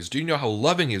wonderful he is? Do you know how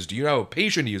loving he is? Do you know how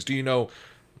patient he is? Do you know,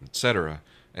 etc.?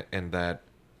 And that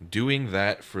doing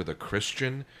that for the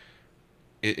Christian,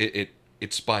 it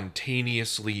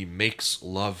spontaneously makes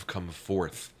love come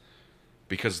forth,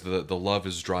 because the love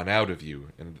is drawn out of you.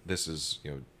 And this is,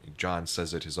 John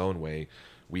says it his own way,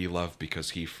 we love because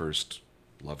he first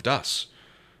loved us.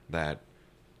 That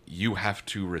you have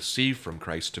to receive from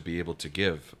Christ to be able to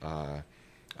give. I'm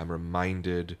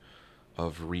reminded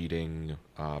of reading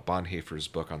Bonhoeffer's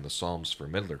book on the Psalms for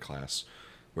middler class,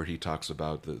 where he talks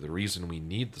about the reason we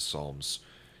need the Psalms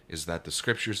is that the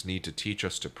Scriptures need to teach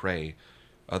us to pray.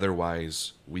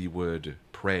 Otherwise, we would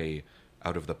pray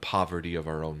out of the poverty of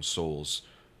our own souls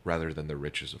rather than the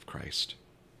riches of Christ.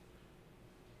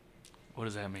 What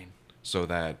does that mean? So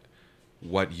that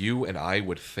what you and I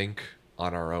would think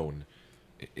on our own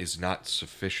is not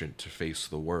sufficient to face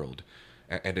the world.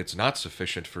 And it's not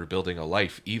sufficient for building a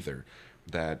life either.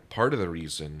 That part of the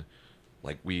reason,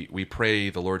 like we pray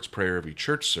the Lord's Prayer every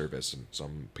church service, and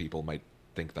some people might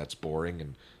think that's boring,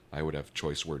 and I would have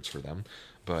choice words for them.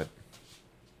 But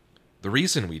the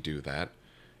reason we do that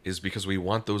is because we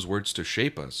want those words to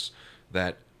shape us.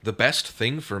 That the best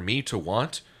thing for me to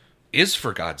want is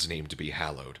for God's name to be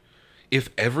hallowed. If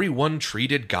everyone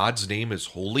treated God's name as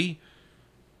holy,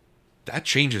 that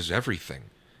changes everything.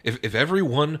 If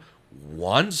everyone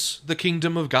wants the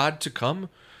kingdom of God to come,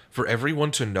 for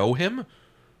everyone to know him,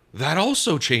 that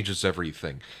also changes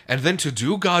everything. And then to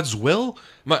do God's will,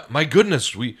 my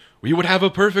goodness, we would have a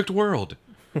perfect world.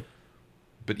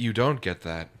 But you don't get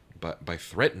that by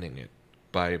threatening it,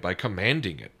 by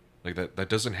commanding it. Like that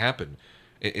doesn't happen.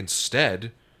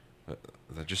 Instead,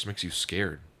 that just makes you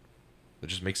scared. That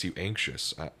just makes you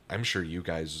anxious. I'm sure you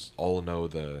guys all know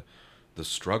the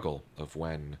struggle of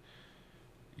when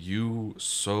you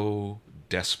so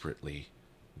desperately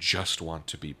just want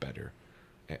to be better,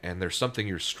 and there's something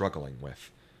you're struggling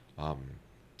with,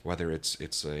 whether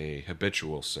it's a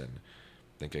habitual sin,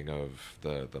 thinking of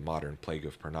the modern plague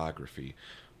of pornography,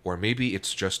 or maybe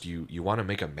it's just you want to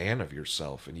make a man of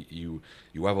yourself, and you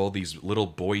have all these little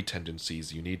boy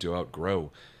tendencies you need to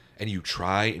outgrow, and you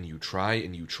try and you try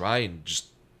and you try and just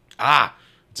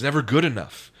it's never good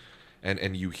enough.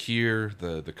 And you hear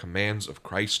the commands of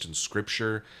Christ in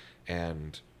Scripture,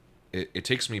 and it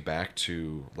takes me back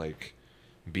to like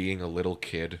being a little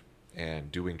kid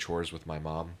and doing chores with my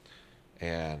mom,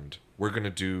 and we're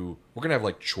gonna have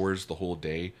like chores the whole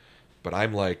day, but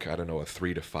I'm like, I don't know, a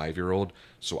 3 to 5 year old,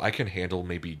 so I can handle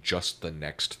maybe just the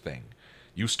next thing.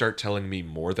 You start telling me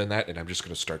more than that, and I'm just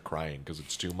gonna start crying because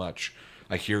it's too much.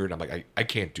 I hear it, I'm like, I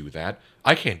can't do that.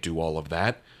 I can't do all of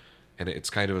that. And it's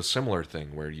kind of a similar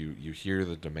thing where you hear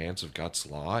the demands of God's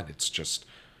law, and it's just,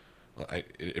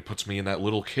 it puts me in that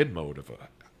little kid mode of,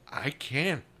 I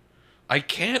can't. I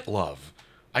can't love.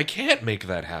 I can't make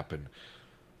that happen.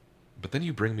 But then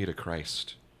you bring me to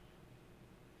Christ.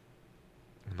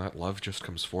 And that love just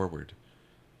comes forward.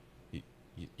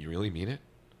 You really mean it?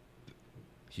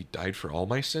 He died for all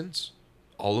my sins?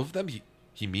 All of them?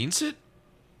 He means it?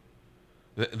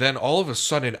 Then all of a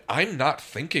sudden, I'm not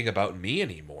thinking about me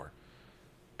anymore.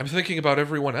 I'm thinking about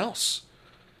everyone else.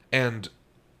 And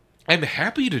I'm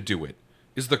happy to do it,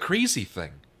 is the crazy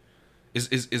thing.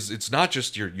 Is it's not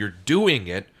just you're doing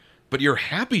it, but you're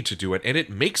happy to do it, and it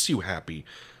makes you happy.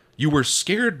 You were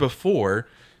scared before,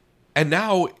 and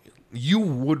now you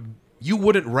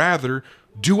wouldn't rather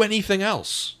do anything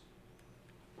else.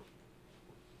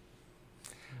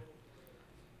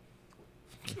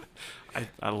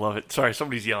 I love it. Sorry,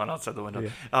 somebody's yelling outside the window.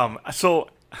 Yeah. So,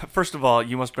 first of all,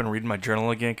 you must have been reading my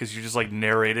journal again because you just like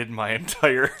narrated my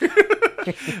entire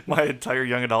my entire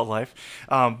young adult life.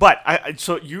 But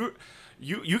so you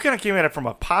kind of came at it from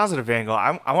a positive angle.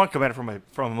 I want to come at it from a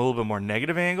little bit more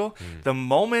negative angle. The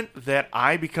moment that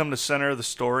I become the center of the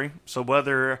story, so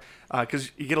whether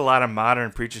because you get a lot of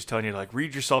modern preachers telling you like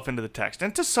read yourself into the text,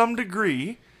 and to some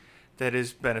degree, that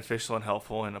is beneficial and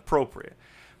helpful and appropriate.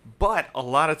 But a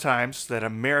lot of times that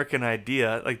American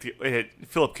idea, like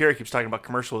Philip Carey keeps talking about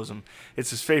commercialism. It's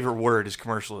his favorite word is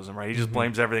commercialism, right? He just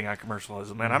blames everything on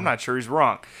commercialism, and I'm not sure he's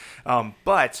wrong.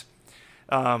 But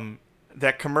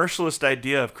that commercialist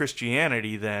idea of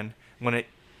Christianity then, when it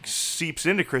seeps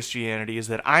into Christianity, is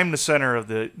that I'm the center of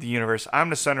the universe. I'm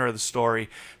the center of the story.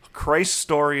 Christ's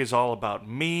story is all about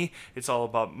me. It's all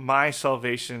about my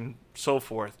salvation, so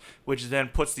forth, which then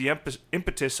puts the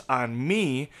impetus on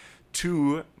me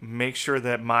to make sure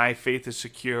that my faith is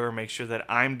secure, make sure that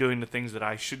I'm doing the things that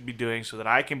I should be doing so that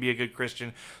I can be a good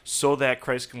Christian, so that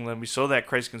Christ can live me, so that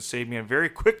Christ can save me. And very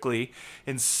quickly,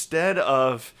 instead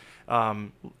of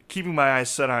keeping my eyes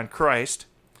set on Christ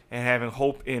and having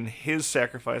hope in his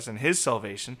sacrifice and his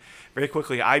salvation, very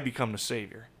quickly I become the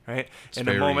Savior. Right? And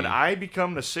the moment I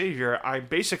become the Savior, I'm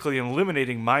basically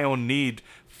eliminating my own need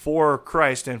for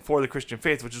Christ and for the Christian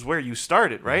faith, which is where you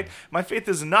started, right? My faith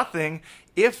is nothing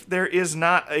if there is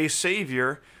not a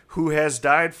Savior who has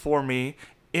died for me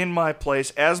in my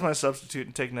place as my substitute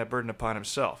and taken that burden upon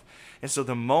himself. And so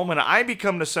the moment I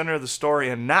become the center of the story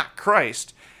and not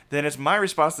Christ, then it's my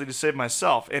responsibility to save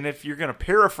myself. And if you're going to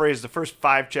paraphrase the first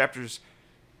 6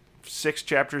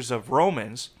 chapters of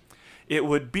Romans, it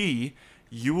would be,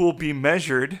 you will be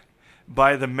measured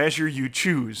by the measure you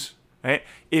choose. Right?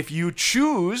 If you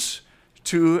choose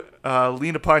to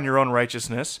lean upon your own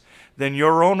righteousness, then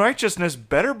your own righteousness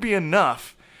better be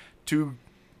enough to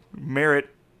merit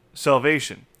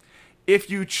salvation. If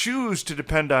you choose to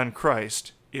depend on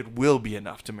Christ, it will be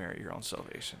enough to merit your own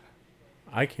salvation.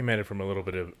 I came at it from a little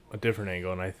bit of a different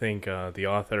angle, and I think the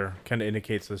author kind of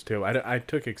indicates this too. I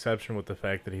took exception with the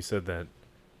fact that he said that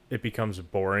it becomes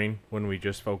boring when we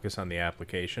just focus on the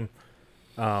application.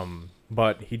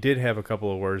 But he did have a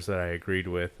couple of words that I agreed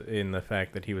with in the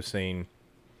fact that he was saying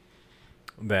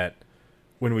that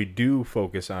when we do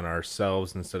focus on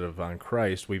ourselves instead of on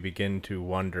Christ, we begin to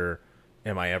wonder,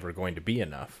 am I ever going to be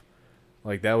enough?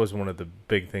 Like, that was one of the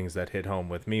big things that hit home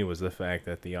with me, was the fact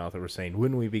that the author was saying,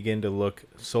 when we begin to look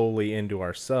solely into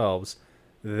ourselves,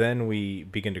 then we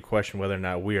begin to question whether or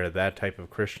not we are that type of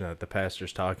Christian that the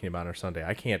pastor's talking about on Sunday.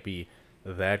 I can't be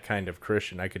that kind of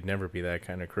Christian. I could never be that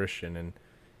kind of Christian. And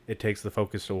it takes the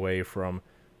focus away from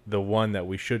the one that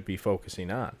we should be focusing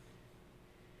on.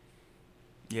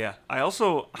 Yeah. I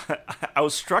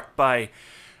was struck by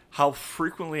how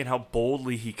frequently and how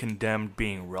boldly he condemned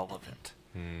being relevant.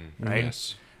 Right?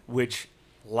 Yes. Which,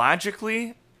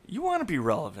 logically, you want to be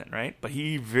relevant, right? But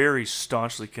he very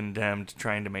staunchly condemned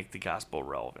trying to make the gospel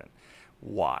relevant.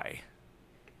 Why?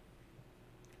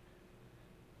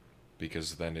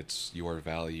 Because then it's your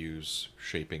values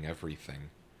shaping everything.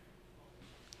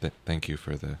 Thank you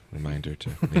for the reminder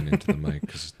to lean into the mic,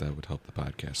 because that would help the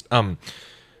podcast.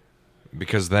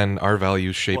 Because then our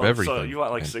values shape everything. So you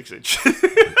want like and, 6 inch.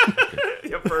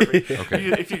 Yeah, perfect.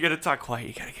 Okay. If you're gonna talk quiet,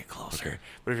 you gotta get closer. Okay.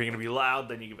 But if you're gonna be loud,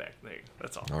 then you get back there.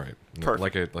 That's all. All right. No,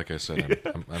 Perfect. like I said,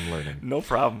 I'm learning. No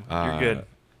problem. You're good.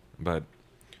 But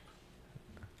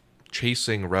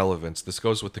chasing relevance, this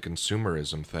goes with the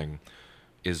consumerism thing,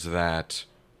 is that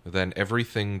then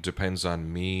everything depends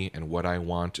on me and what I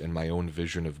want and my own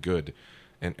vision of good.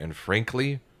 And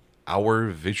frankly, our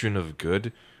vision of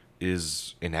good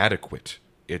is inadequate.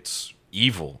 It's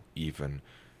evil, even.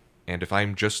 And if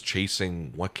I'm just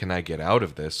chasing what can I get out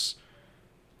of this,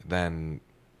 then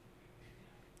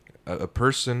a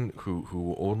person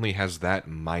who only has that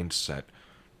mindset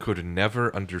could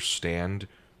never understand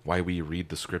why we read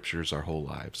the scriptures our whole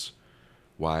lives.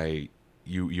 Why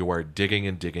you are digging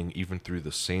and digging even through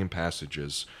the same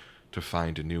passages to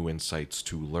find new insights,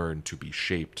 to learn, to be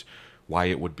shaped, why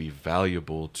it would be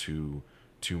valuable to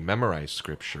memorize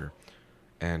Scripture.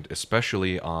 And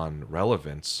especially on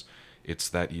relevance, it's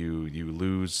that you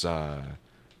lose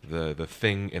the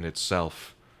thing in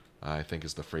itself, I think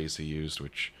is the phrase he used,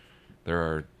 which there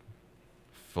are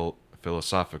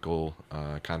philosophical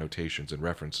connotations and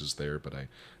references there, but I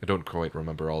don't quite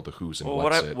remember all the who's and Well,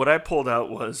 what's what I pulled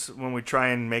out was when we try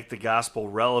and make the gospel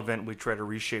relevant, we try to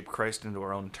reshape Christ into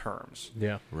our own terms.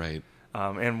 Yeah. Right.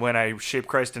 And when I shape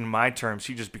Christ into my terms,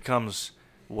 he just becomes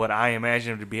what I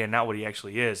imagine him to be and not what he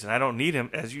actually is. And I don't need him,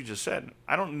 as you just said,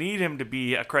 I don't need him to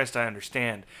be a Christ I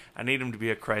understand. I need him to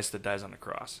be a Christ that dies on the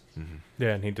cross. Mm-hmm. Yeah,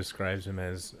 and he describes him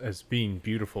as being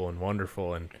beautiful and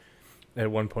wonderful. And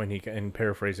at one point, and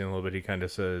paraphrasing a little bit, he kind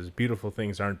of says, beautiful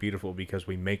things aren't beautiful because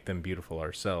we make them beautiful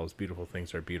ourselves. Beautiful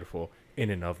things are beautiful in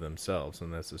and of themselves,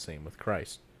 and that's the same with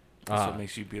Christ. That's what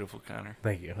makes you beautiful, Connor.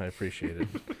 Thank you. I appreciate it.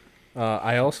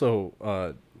 I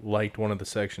also liked one of the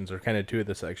sections, or kind of two of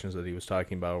the sections that he was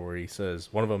talking about, where he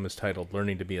says, one of them is titled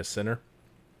Learning to be a Sinner,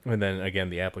 and then, again,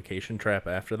 the application trap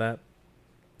after that.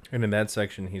 And in that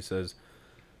section, he says,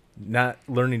 not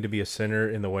learning to be a sinner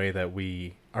in the way that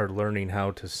we are learning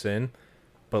how to sin,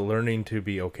 but learning to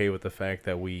be okay with the fact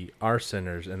that we are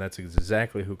sinners, and that's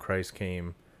exactly who Christ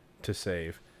came to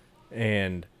save.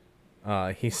 And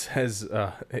he says,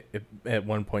 at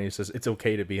one point, he says, it's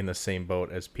okay to be in the same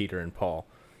boat as Peter and Paul.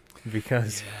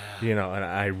 Because, and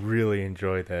I really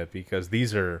enjoy that, because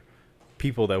these are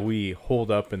people that we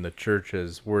hold up in the church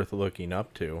as worth looking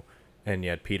up to. And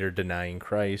yet Peter denying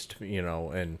Christ,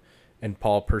 and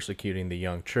Paul persecuting the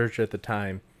young church at the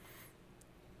time.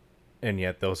 And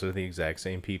yet those are the exact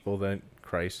same people that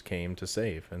Christ came to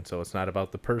save. And so it's not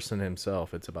about the person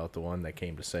himself, it's about the one that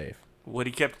came to save.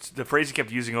 The phrase he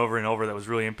kept using over and over that was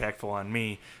really impactful on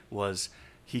me was,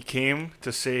 he came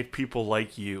to save people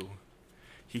like you.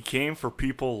 He came for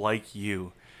people like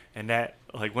you. And that,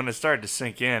 like, when it started to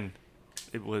sink in,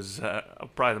 it was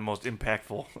probably the most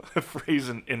impactful phrase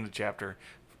in the chapter,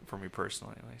 for me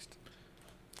personally, at least.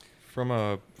 From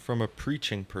a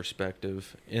preaching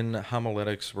perspective, in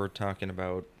homiletics, we're talking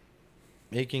about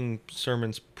making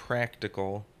sermons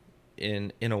practical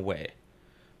in a way,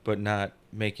 but not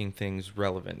making things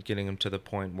relevant, getting them to the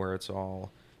point where it's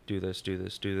all do this, do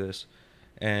this, do this.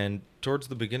 And towards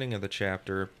the beginning of the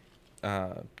chapter,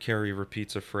 Carrie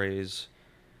repeats a phrase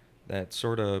that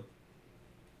sort of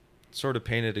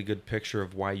painted a good picture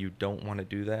of why you don't want to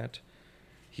do that.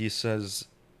 He says,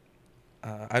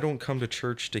 I don't come to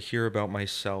church to hear about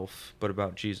myself, but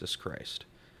about Jesus Christ.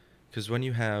 Because when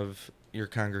you have your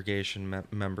congregation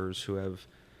members who have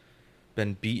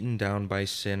been beaten down by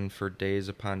sin for days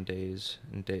upon days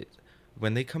and days,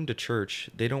 when they come to church,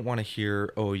 they don't want to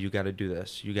hear, oh, you got to do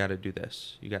this, you got to do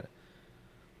this, you got to...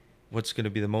 What's going to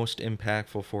be the most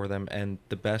impactful for them and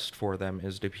the best for them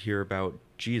is to hear about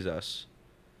Jesus,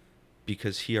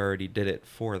 because he already did it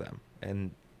for them.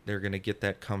 And they're going to get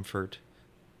that comfort,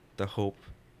 the hope,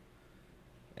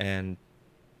 and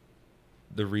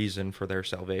the reason for their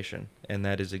salvation. And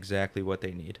that is exactly what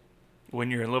they need.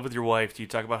 When you're in love with your wife, do you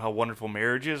talk about how wonderful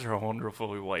marriage is or how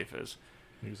wonderful your wife is?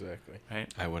 Exactly.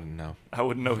 Right? I wouldn't know. I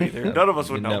wouldn't know either. None of us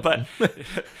would know. Nope.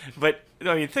 But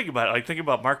think about it. Like, think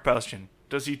about Mark Paustian.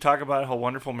 Does he talk about how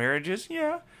wonderful marriage is?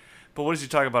 Yeah. But what does he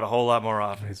talk about a whole lot more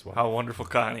often? His wife. How wonderful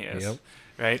Connie is. Yep.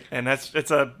 Right? And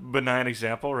it's a benign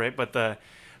example, right? But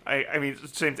I mean,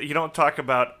 same thing. You don't talk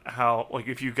about how, like,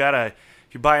 if you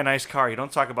buy a nice car, you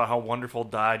don't talk about how wonderful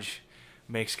Dodge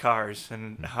makes cars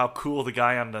and how cool the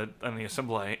guy on the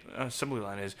assembly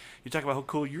line is. You talk about how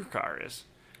cool your car is.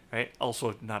 Right?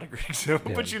 Also not a great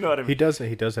example, but you know what I mean.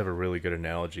 He does have a really good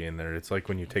analogy in there. It's like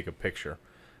when you take a picture.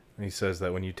 And he says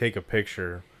that when you take a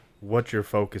picture, what you're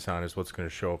focused on is what's going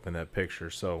to show up in that picture.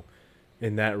 So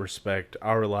in that respect,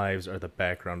 our lives are the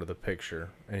background of the picture.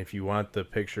 And if you want the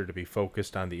picture to be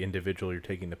focused on the individual you're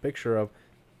taking the picture of,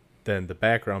 then the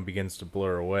background begins to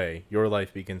blur away. Your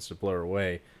life begins to blur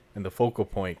away. And the focal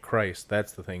point, Christ,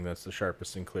 that's the thing that's the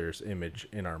sharpest and clearest image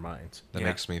in our minds. That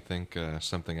makes me think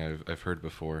something I've heard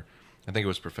before. I think it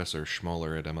was Professor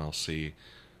Schmoller at MLC,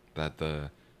 that the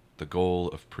goal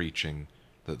of preaching,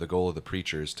 the goal of the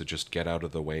preacher is to just get out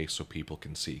of the way so people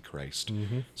can see Christ.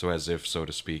 Mm-hmm. So as if, so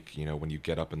to speak, when you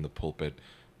get up in the pulpit,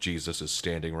 Jesus is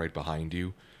standing right behind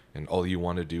you, and all you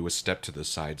want to do is step to the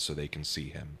side so they can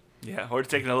see him. Yeah, or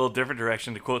taking a little different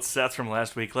direction, to quote Seth from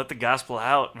last week, let the gospel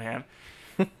out, man.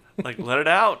 Like, let it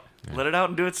out. Yeah. Let it out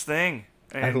and do its thing.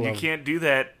 And you can't do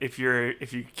that if you're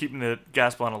keeping the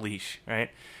gospel on a leash, right?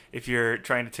 If you're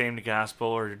trying to tame the gospel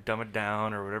or dumb it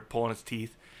down or whatever, pulling its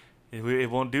teeth, It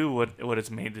won't do what it's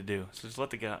made to do. So just let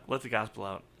the gospel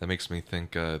out. That makes me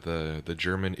think the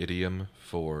German idiom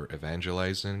for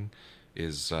evangelizing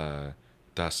is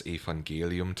das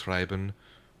Evangelium treiben,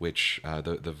 which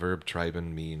the verb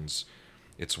treiben means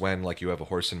it's when like you have a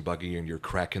horse and buggy and you're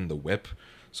cracking the whip.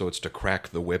 So it's to crack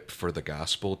the whip for the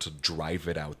gospel, to drive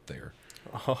it out there.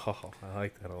 Oh, I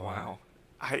like that a lot. Wow.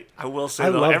 I will say, I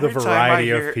love the every time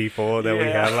variety I hear, of people that we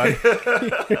have. Like,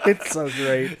 it's so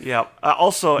great. Yeah.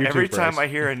 Also, You every too, time Bryce. I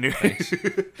hear a new,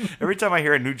 every time I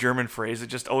hear a new German phrase, it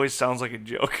just always sounds like a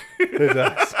joke. It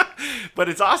does. But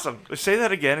it's awesome. Say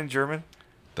that again in German.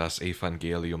 Das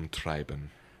Evangelium treiben.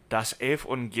 Das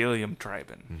Evangelium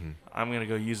treiben. Mm-hmm. I'm gonna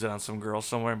go use it on some girl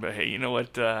somewhere. But hey, you know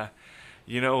what?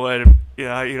 You know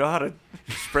how to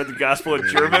spread the gospel in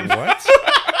German. What?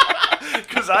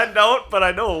 Because I don't, but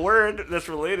I know a word that's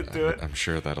related to it. I'm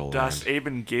sure that'll Das land.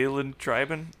 Evangelium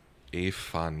treiben.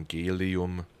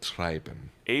 Evangelium treiben.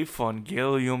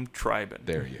 Evangelium treiben.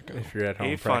 There you go. If you're at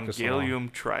home, practice along.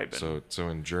 Evangelium treiben. So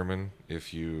in German,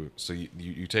 if you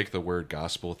take the word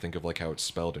gospel, think of like how it's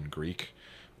spelled in Greek,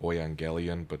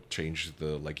 euangelion, but change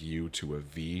the like U to a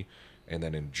V, and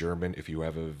then in German, if you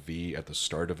have a V at the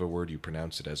start of a word, you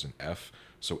pronounce it as an F.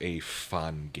 So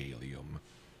Evangelium.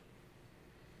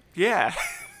 Yeah.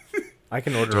 I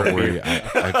can order. Don't a worry,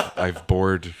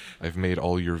 beer. I've made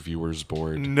all your viewers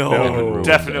bored. No, and ruined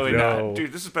definitely No. not.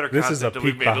 Dude, this is better This is a content than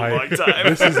we've peek made in a long behind. time.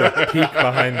 This is a peek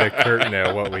behind the curtain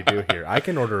at what we do here. I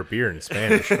can order a beer in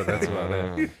Spanish, but that's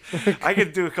about it. I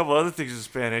could do a couple other things in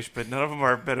Spanish, but none of them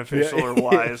are beneficial or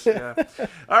wise. Yeah.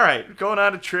 All right, going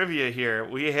on to trivia here.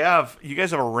 You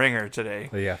guys have a ringer today.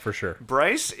 Yeah, for sure.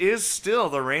 Bryce is still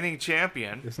the reigning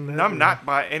champion. Isn't that And I'm weird? not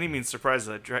by any means surprised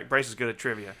that Bryce is good at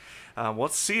trivia.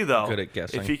 Let's see, though. Good at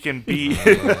guessing. If he can be...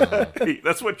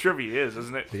 That's what trivia is,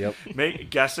 isn't it? Yep.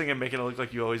 Guessing and making it look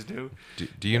like you always do.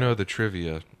 Do you know the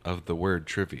trivia of the word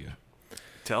trivia?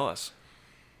 Tell us.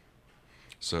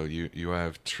 So you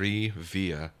have tri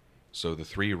via, so the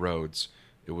three roads.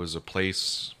 It was a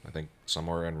place, I think,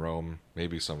 somewhere in Rome,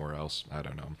 maybe somewhere else, I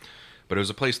don't know. But it was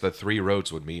a place that three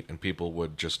roads would meet, and people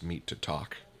would just meet to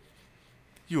talk.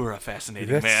 You are a fascinating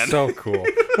That's man. so cool.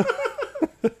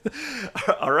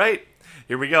 All right,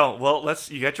 here we go. Well,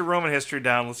 you got your Roman history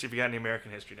down. Let's see if you got any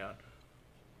American history down.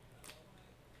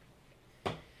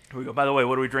 Here we go. By the way,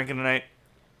 what are we drinking tonight,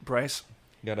 Bryce?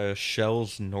 Got a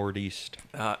Shell's Northeast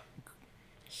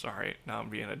Sorry, now I'm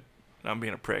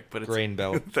being a prick, but it's grain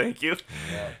belt. Thank you.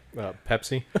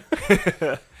 Pepsi.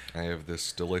 I have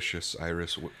this delicious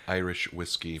Irish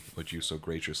whiskey, which you so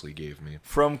graciously gave me.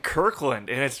 From Kirkland,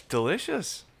 and it's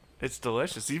delicious. It's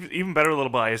delicious. Even better, a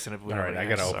little bias in it. All right, I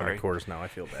gotta open the Coors now. I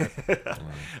feel bad.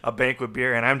 A banquet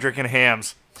beer, and I'm drinking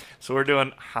hams. So we're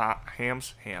doing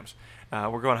hams.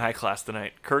 We're going high class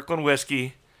tonight. Kirkland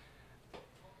whiskey,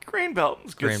 grain belt,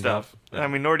 it's good Grain stuff. belt, yeah. I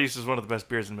mean, Northeast is one of the best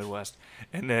beers in the Midwest,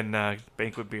 and then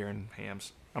banquet beer and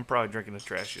hams. I'm probably drinking the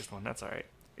trashiest one. That's all right.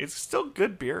 It's still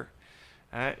good beer.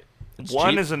 It's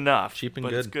One cheap. is enough, Cheap and but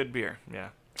good. it's good beer. Yeah.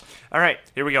 All right,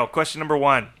 here we go. Question number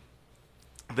 1.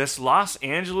 This Los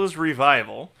Angeles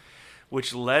revival,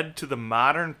 which led to the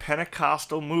modern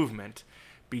Pentecostal movement,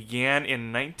 began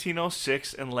in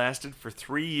 1906 and lasted for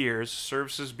 3 years,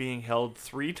 services being held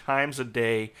 3 times a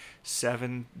day,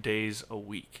 7 days a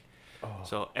week.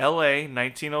 So L.A.,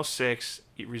 1906,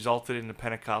 it resulted in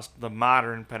the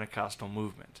modern Pentecostal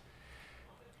movement.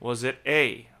 Was it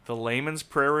A, the Layman's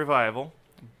Prayer Revival,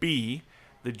 B,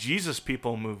 the Jesus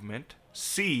People Movement,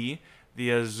 C, the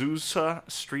Azusa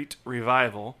Street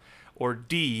Revival, or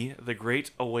D, the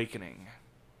Great Awakening?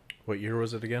 What year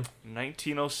was it again?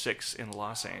 1906 in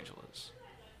Los Angeles.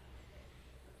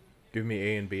 Give me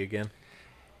A and B again.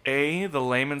 A, the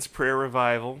Layman's Prayer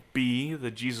Revival, B,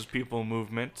 the Jesus People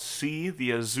Movement, C,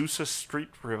 the Azusa Street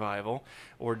Revival,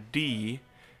 or D,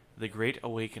 the Great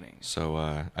Awakening. So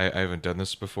I haven't done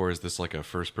this before. Is this like a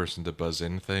first person to buzz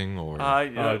in thing, or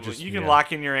You can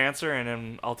lock in your answer, and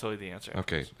then I'll tell you the answer.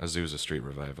 okay, Azusa Street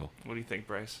Revival? What do you think,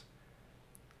 Bryce?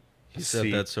 He said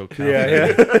C. that so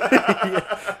confident.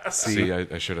 Yeah. See,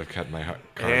 I should have cut my cards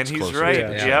And he's closer right. to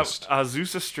the Yep, chest.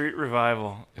 Azusa Street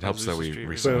Revival. It helps that Azusa we Street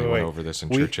recently Wait. went over this in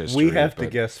church history. We have to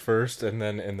but guess first, and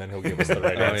then he'll give us the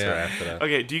right answer yeah. after that.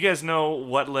 Okay, do you guys know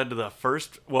what led to the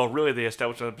first? Well, really, they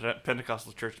established the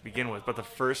Pentecostal church to begin with, but the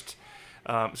first.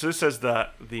 So this says the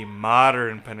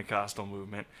modern Pentecostal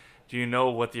movement. Do you know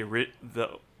what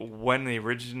when the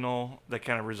original that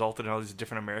kind of resulted in all these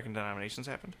different American denominations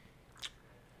happened?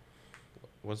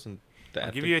 Wasn't that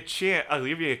I'll give you a chance. I'll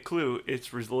give you a clue.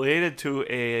 It's related to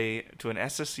an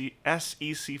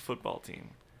SEC football team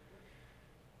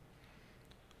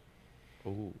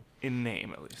Ooh. in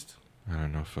name, at least. I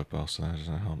don't know football, so that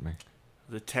doesn't help me.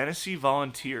 The Tennessee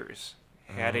Volunteers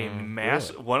had a mass.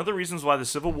 Really? One of the reasons why the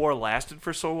Civil War lasted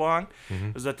for so long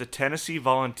was that the Tennessee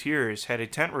Volunteers had a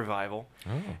tent revival,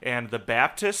 and the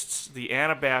Baptists, the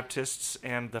Anabaptists,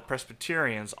 and the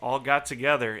Presbyterians all got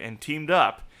together and teamed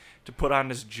up to put on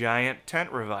this giant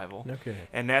tent revival. Okay.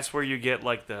 And that's where you get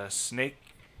like the snake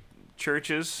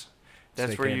churches. That's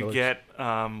Snake where handlers. you get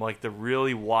like the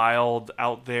really wild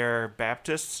out there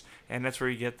Baptists, and that's where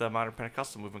you get the modern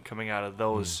Pentecostal movement coming out of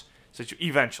those.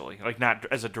 Eventually, like not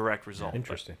as a direct result.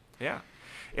 Interesting. But, yeah.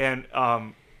 And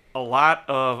a lot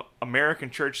of American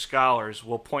church scholars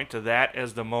will point to that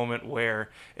as the moment where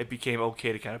it became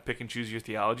okay to kind of pick and choose your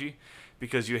theology,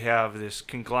 because you have this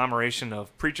conglomeration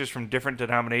of preachers from different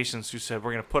denominations who said,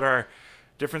 we're going to put our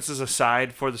differences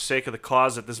aside for the sake of the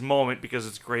cause at this moment because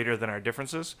it's greater than our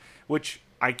differences, which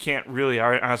I can't really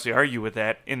honestly argue with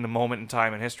that in the moment in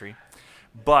time in history.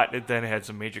 But it then had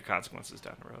some major consequences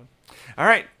down the road. All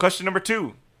right, question number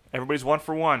 2. Everybody's 1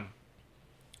 for 1.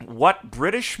 What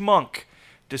British monk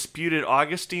disputed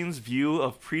Augustine's view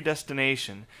of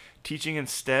predestination, teaching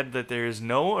instead that there is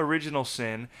no original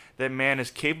sin, that man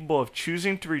is capable of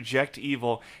choosing to reject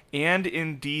evil, and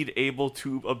indeed able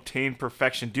to obtain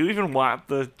perfection? Do you even want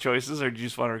the choices, or do you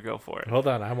just want to go for it? Hold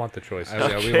on, I want the choices.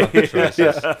 Yeah, we want the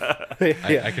choices.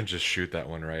 I can just shoot that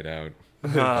one right out.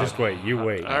 Just wait. You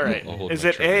wait. All right. I'll hold Is my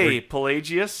it trigger. A,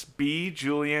 Pelagius, B,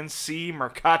 Julian, C,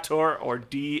 Mercator, or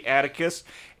D, Atticus?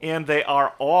 And they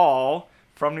are all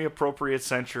from the appropriate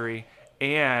century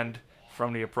and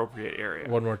from the appropriate area.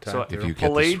 One more time. So If you get this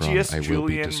wrong, Pelagius, I will be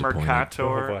Julian, disappointed. Oh,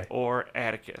 Mercator, boy. or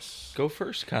Atticus. Go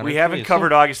first, Connor. We haven't please.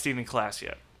 covered Augustine in class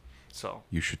yet. So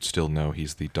You should still know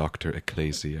he's the Dr.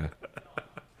 Ecclesia.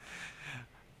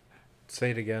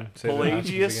 Say it again. Say the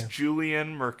Pelagius, options again.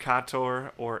 Julian,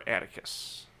 Mercator, or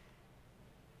Atticus.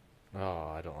 Oh,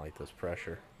 I don't like this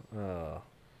pressure.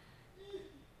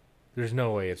 There's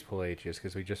no way it's Pelagius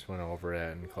because we just went over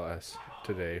it in class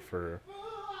today for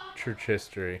church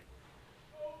history.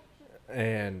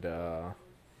 And,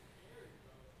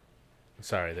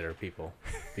 sorry, there are people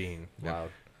being Yep. loud.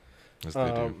 As they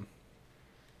do.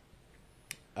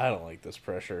 I don't like this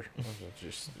pressure.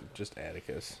 Just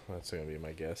Atticus. That's going to be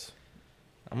my guess.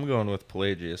 I'm going with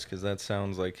Pelagius because that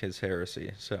sounds like his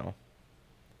heresy. So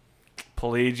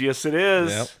Pelagius it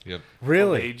is. Yep. Yep.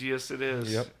 Really? Pelagius it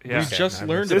is. Yep. Yeah. We just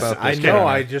learned This- about I this. know. Connor.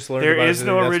 I just learned There about is it.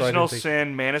 no That's why I original didn't think-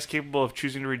 sin. Man is capable of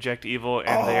choosing to reject evil,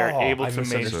 and they are able I to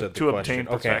misunderstood to the obtain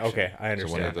question. perfection. Okay, I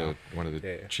So understand. one of the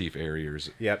Yeah, yeah. chief errors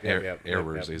Yep.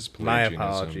 errors is My Pelagianism.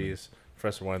 apologies.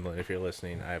 Professor Wendland, if you're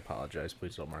listening, I apologize.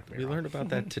 Please don't mark me We wrong. learned about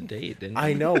that today, didn't we?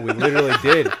 I know, we literally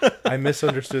did. I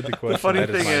misunderstood the question. The funny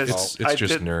That thing my is, fault. It's I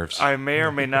just did- nerves. I may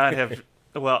or may not have.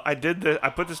 Well, I did. I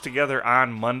put this together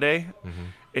on Monday,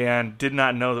 and did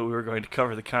not know that we were going to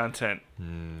cover the content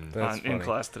That's in funny.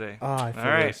 class today. Oh, I feel All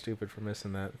really right. stupid for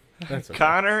missing that. That's okay.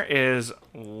 Connor is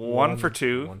 1 for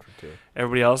 2. 1 for 2.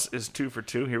 Everybody else is 2 for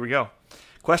 2. Here we go.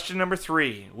 Question number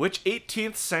 3. Which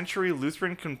 18th century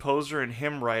Lutheran composer and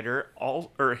hymn writer,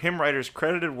 hymn writers'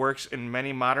 credited works in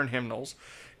many modern hymnals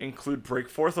include Break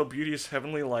Forth, O Beauteous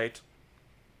Heavenly Light,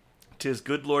 'Tis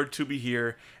Good Lord to Be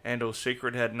Here, and O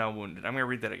Sacred Head Now Wounded? I'm going to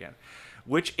read that again.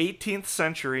 Which 18th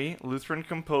century Lutheran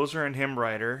composer and hymn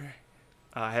writer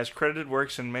has credited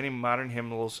works in many modern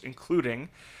hymnals, including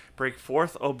Break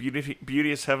Forth, O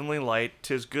Beauteous Heavenly Light,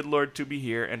 'Tis Good Lord to Be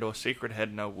Here, and O Sacred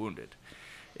Head Now Wounded?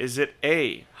 Is it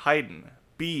A, Haydn,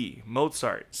 B,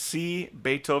 Mozart, C,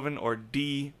 Beethoven, or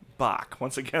D, Bach?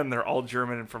 Once again, they're all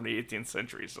German and from the 18th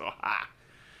century, so ha.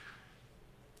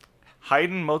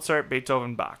 Haydn, Mozart,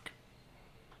 Beethoven, Bach.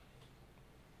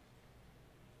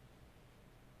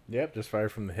 Yep, just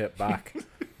fired from the hip back.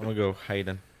 I'm gonna go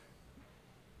Haydn.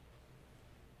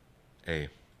 A.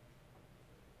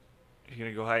 You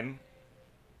gonna go Haydn?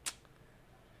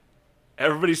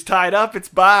 Everybody's tied up. It's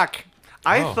Bach.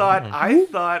 I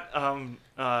thought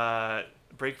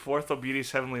Break Forth, O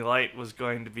Beauty's Heavenly Light was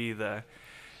going to be the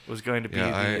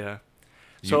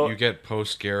So- you get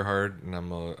post Gerhard, and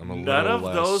I'm a little none of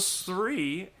less. those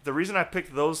three. The reason I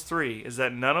picked those three is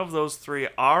that none of those three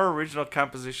are original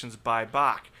compositions by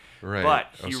Bach. Right. But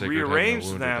Oh, he Sacred Head Now rearranged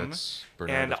Wounded, them, that's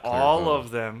Bernard and of all Clairvaux.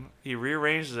 of them, he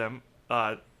rearranged them.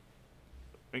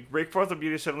 Break Forth, O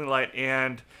Beauteous Heavenly Light,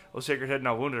 and O Sacred Head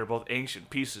Now Wounded are both ancient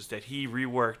pieces that he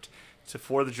reworked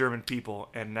for the German people,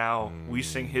 and now we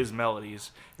sing his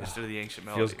melodies instead of the ancient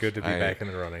melodies. Feels good to be back in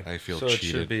the running. I feel So it cheated.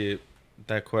 should be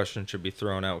that question should be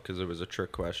thrown out because it was a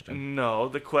trick question. No,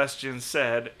 the question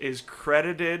said, is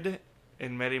credited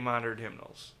in many modern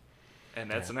hymnals. And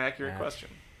that's an accurate question.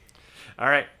 All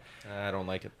right, I don't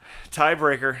like it.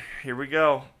 tiebreaker. Here we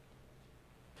go.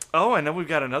 Oh, and then we've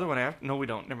got another one after. No, we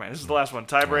don't. Never mind. This is the last one.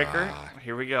 Tiebreaker.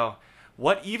 Here we go.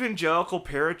 What evangelical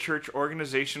parachurch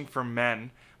organization for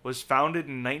men was founded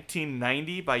in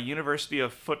 1990 by University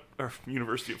of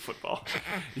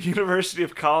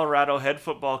Colorado head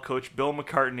football coach Bill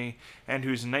McCartney, and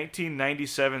whose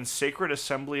 1997 Sacred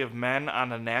Assembly of Men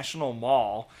on a National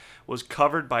Mall was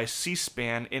covered by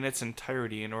C-SPAN in its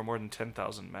entirety, and there were more than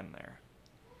 10,000 men there.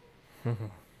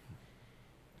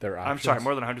 I'm sorry,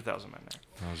 more than 100,000 men there.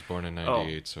 I was born in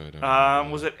 98, so I don't know.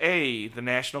 Was it A, the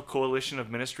National Coalition of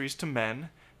Ministries to Men,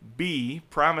 B,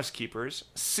 Promise Keepers,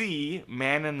 C,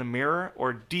 Man in the Mirror,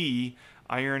 or D,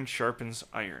 Iron Sharpens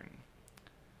Iron?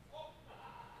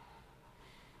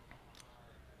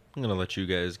 I'm going to let you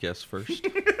guys guess first.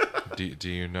 Do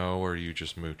you know, or are you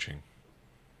just mooching?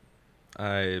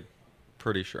 I'm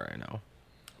pretty sure I know.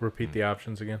 Repeat the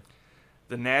options again.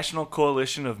 The National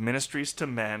Coalition of Ministries to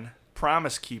Men,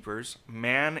 Promise Keepers,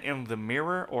 Man in the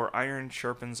Mirror, or Iron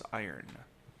Sharpens Iron?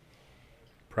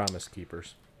 Promise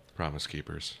Keepers. Promise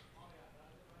Keepers.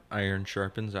 Iron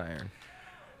sharpens iron.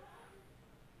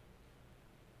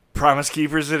 Promise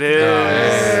Keepers it is.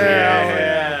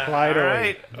 Yeah. All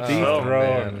right.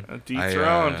 Dethroned.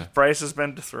 Dethroned. Bryce has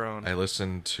been dethroned. I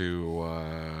listened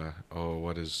to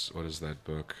what is that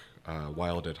book?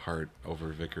 Wild at Heart over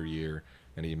Vicar Year,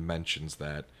 and he mentions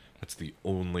that. That's the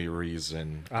only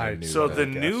reason I knew. So that.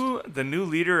 the new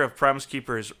leader of Promise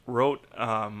Keepers wrote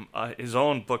his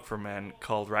own book for men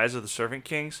called Rise of the Servant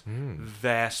Kings.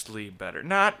 Vastly better,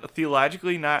 not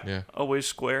theologically, not always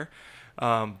square,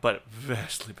 but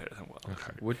vastly better than Wild at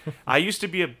Heart. I used to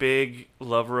be a big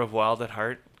lover of Wild at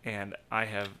Heart, and I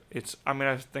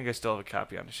think I still have a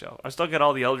copy on the shelf. I still got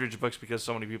all the Eldridge books because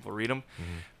so many people read them,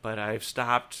 but I've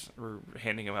stopped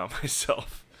handing them out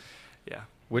myself. Yeah.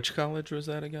 Which college was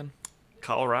that again?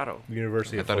 Colorado.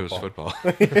 University of Football. I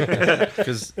thought it was football.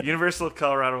 Because University of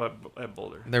Colorado at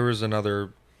Boulder. there was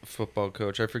another football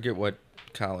coach. I forget what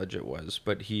college it was,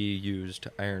 but he used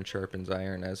Iron Sharpens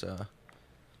Iron as a...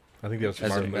 I think that was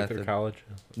As a Martin Luther method. College.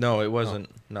 No, it wasn't.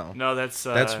 No. No, that's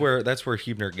where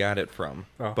Hebner got it from.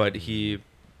 Oh. But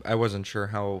I wasn't sure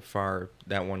how far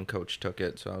that one coach took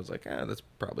it, so I was like, that's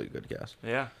probably a good guess.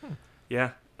 Yeah. Yeah.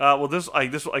 Well, this,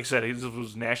 like I said, this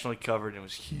was nationally covered and it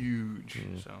was huge.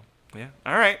 So, yeah.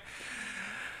 All right.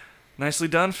 Nicely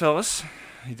done, fellas.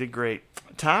 You did great.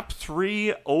 Top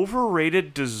 3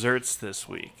 overrated desserts this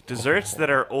week. Desserts that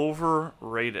are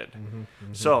overrated.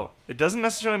 So, it doesn't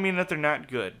necessarily mean that they're not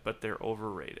good, but they're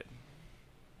overrated.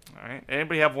 All right.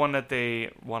 Anybody have one that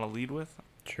they want to lead with?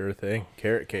 Sure thing.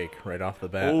 Carrot cake right off the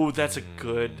bat. Oh, that's a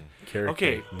good. Carrot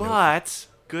Okay, cake. but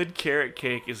good carrot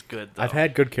cake is good, though. I've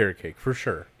had good carrot cake, for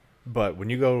sure. But when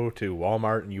you go to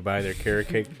Walmart and you buy their carrot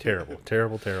cake, terrible.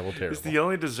 It's the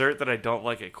only dessert that I don't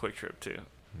like at Quick Trip, too.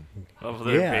 Of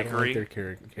their I don't bakery. like their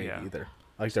carrot cake either.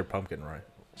 I like their pumpkin rye.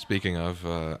 Speaking of,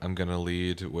 I'm going to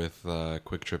lead with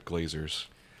Quick Trip Glazers.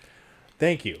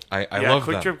 Thank you. I love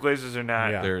Quick them. Trip glazes are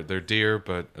not. Yeah. They're dear,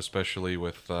 but especially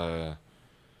with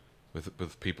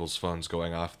people's funds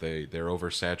going off, they're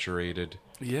oversaturated.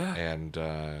 Yeah. And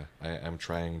I'm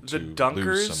trying to The Dunkers,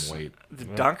 lose some weight. The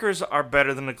Dunkers are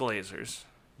better than the Glazers,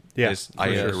 Yes, I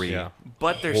for sure. agree. Yeah.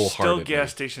 but they're still Wholeheartedly.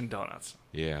 gas station donuts.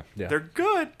 Yeah. Yeah. They're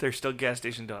good. They're still gas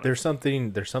station donuts. There's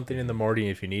something in the morning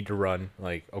if you need to run.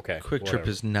 Like, okay, Quick Trip whatever.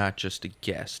 is not just a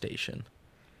gas station.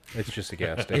 It's just a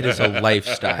gas station. It is a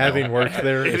lifestyle. Having worked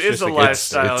there, It it's is just a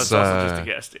lifestyle. It's, it's, also just a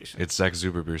gas station. It's Zach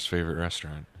Zuberber's favorite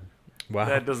restaurant. Wow.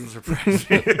 That doesn't surprise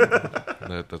me.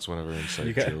 That's one of our inside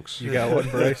You got, jokes. you got one,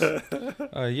 Bryce?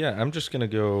 Yeah, I'm just gonna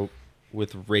go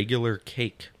with regular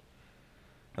cake.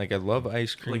 Like I love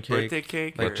ice cream Like cake. birthday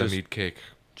cake? Like Let them just, eat cake.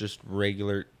 just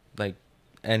regular, like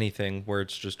anything where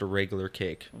it's just a regular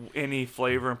cake. Any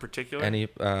flavor in particular? Any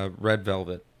red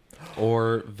velvet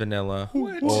or vanilla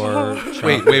or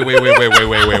Wait.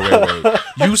 Wait.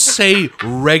 You say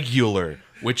regular,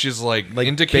 which is like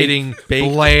indicating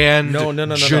baked- bland, No.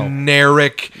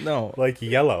 generic, no. Like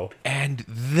yellow. and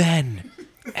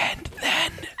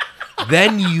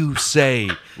then you say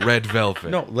red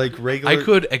velvet. No, like regular. I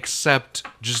could accept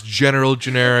just general,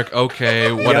 generic,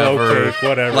 okay, whatever. cake,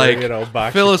 whatever, Like, box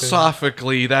of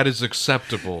philosophically, that is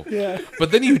acceptable. Yeah.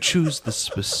 But then you choose the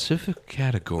specific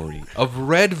category of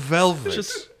red velvet.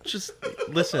 Just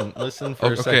listen for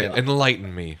a okay, second.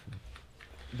 enlighten me.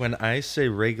 When I say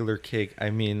regular cake, I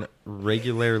mean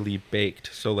regularly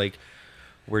baked. So like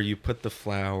where you put the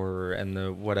flour and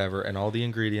the whatever and all the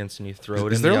ingredients and you throw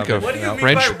it Is in there the like oven. What do you a mean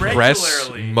French by press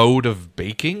regularly? mode of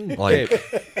baking? Like,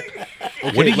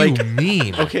 Okay, what do like- you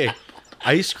mean? Okay,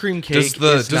 ice cream cake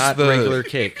is not regular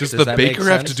cake. Does Does the that make baker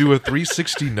have to sense? do a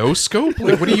 360 no scope?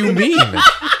 Like, what do you mean?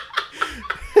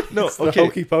 No, It's the okay.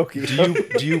 hokey pokey.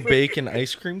 Do you bake an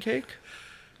ice cream cake?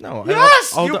 No.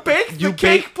 Yes, all you the- bake the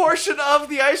cake portion of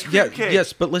the ice cream cake.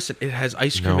 Yes, but listen, it has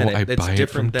ice cream No, in it. I It's buy it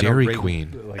different from than Dairy a regular.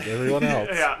 Queen. Like everyone else.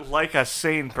 Yeah, like a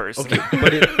sane person.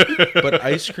 Okay, but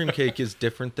ice cream cake is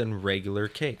different than regular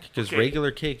cake because Okay, regular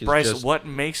cake is Bryce, just what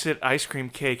makes it ice cream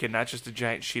cake and not just a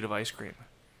giant sheet of ice cream?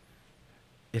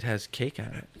 it has cake on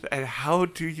it. And how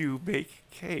do you make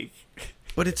cake?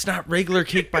 But it's not regular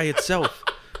cake by itself.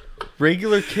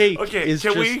 Regular cake Okay, is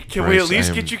can just we Bryce, at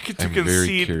least I get am- you to I'm very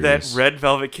concede that curious. red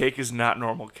velvet cake is not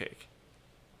normal cake?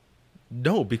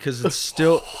 no because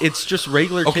it's just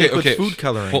regular Okay, cake okay. with food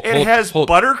coloring. Hold- It has hold.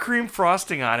 buttercream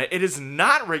frosting on it. It is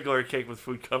not regular cake with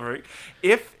food coloring.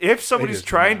 If somebody's is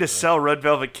trying not, to right? sell red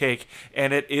velvet cake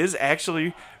and it is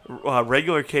actually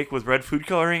regular cake with red food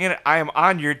coloring in it, I am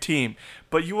on your team.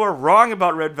 But you are wrong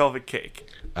about red velvet cake.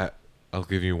 I'll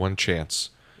give you one chance.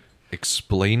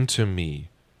 Explain to me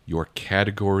your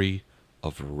category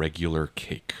of regular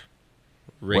cake.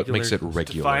 What makes it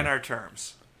regular? Define our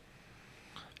terms.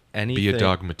 anything, Be a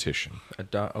dogmatician.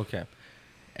 Okay.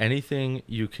 Anything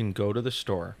you can go to the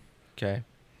store, okay?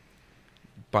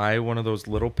 Buy one of those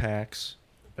little packs,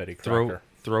 Betty Crocker.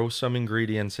 throw some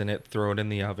ingredients in it, throw it in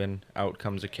the oven, out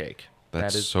comes a cake.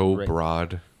 That's That is so reg-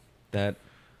 broad. But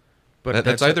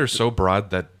That's either so broad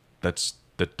that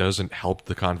doesn't help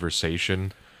the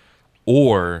conversation,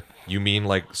 or you mean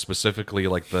like specifically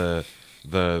like the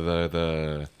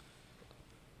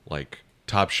like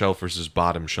top shelf versus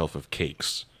bottom shelf of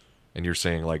cakes, and you're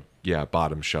saying like yeah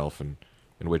bottom shelf, and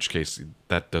in which case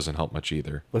that doesn't help much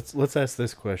either. Let's ask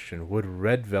this question: would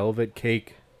red velvet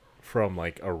cake from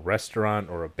like a restaurant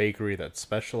or a bakery that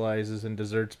specializes in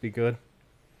desserts be good?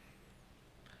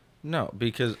 No,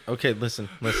 because okay, listen.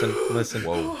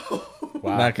 Whoa.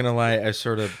 Wow, Not gonna lie, I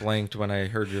sort of blanked when I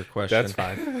heard your question. that's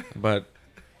fine. But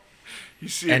You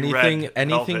see anything red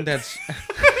velvet. that's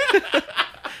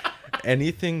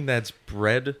anything that's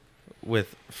bread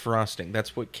with frosting.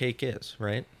 That's what cake is,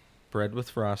 right? Bread with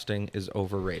frosting is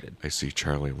overrated. I see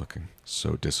Charlie looking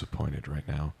so disappointed right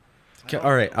now. Okay,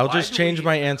 all right, I'll Why just do change we-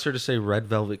 my answer to say red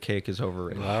velvet cake is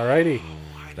overrated. Alrighty,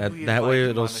 Why do That we that invite way him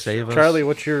it'll on the save show? us. Charlie,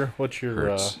 what's your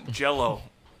Hurts. Jell-O.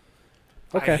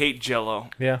 Okay. I hate Jell-O.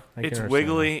 Yeah, I can It's understand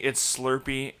wiggly, it's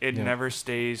slurpy, it Yeah. never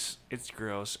stays, it's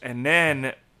gross. And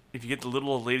then if you get the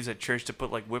little old ladies at church to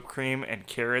put like whipped cream and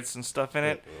carrots and stuff in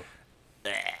it,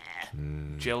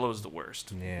 Jell-O's the worst.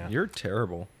 that. Yeah. You're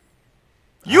terrible.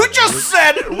 You just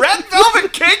said red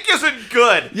velvet cake isn't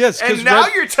good. Yes, 'cause and now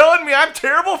red- you're telling me I'm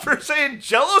terrible for saying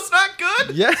Jell-O's not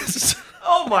good? Yes.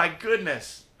 Oh my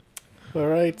goodness. All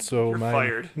right, so You're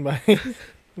fired.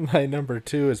 My number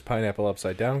 2 is pineapple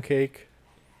upside down cake.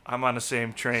 I'm on the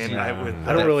same train. I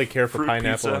I don't really care for fruit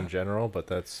pineapple pizza. in general, but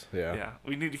that's Yeah,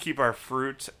 we need to keep our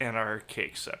fruit and our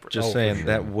cake separate. Just Oh, for saying sure.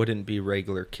 that wouldn't be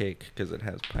regular cake because it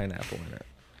has pineapple in it.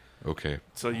 Okay.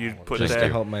 So you put Just that. to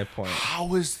help my point.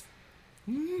 How is?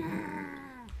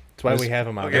 that's why we have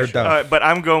them on Okay, the show. done. but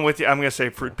I'm going with you. I'm gonna say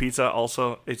fruit pizza.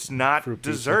 Also, it's not Fruit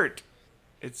pizza. dessert.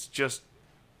 It's just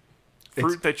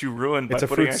fruit that you ruined by It's a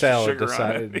putting fruit extra salad sugar on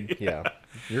decided. it. Yeah,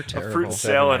 You're A terrible. fruit Having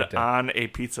salad an idea. on a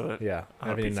pizza. yeah. On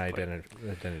a Having an pizza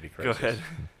plate. identity Go crisis. ahead.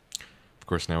 Of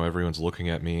course, now everyone's looking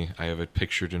at me. I have it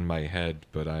pictured in my head,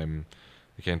 but I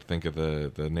can't think of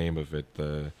the name of it.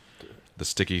 The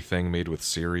sticky thing made with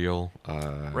cereal.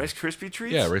 Rice Krispie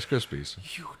treats. Yeah, Rice Krispies.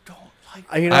 You don't like.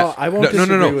 I won't no,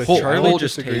 disagree no, with hold- Charlie. Charlie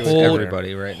just disagree hates with hold-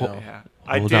 everybody right now. Yeah.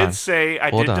 I Hold did on. say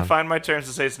I Hold did on. define my terms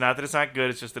to say it's not that it's not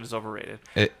good. It's just that it's overrated.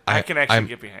 It- I can actually I'm-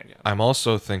 get behind you. I'm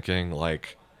also thinking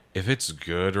like if it's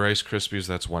good Rice Krispies,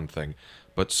 that's one thing.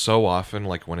 But so often,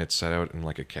 like when it's set out in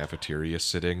like a cafeteria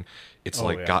sitting, it's Oh,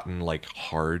 like yeah. gotten like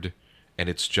hard, and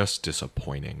it's just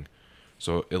disappointing.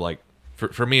 So it like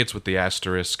for me, it's with the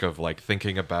asterisk of like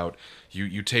thinking about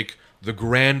you take the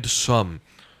grand sum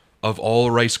of all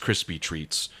Rice Krispie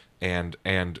treats. And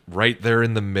right there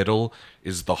in the middle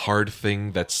is the hard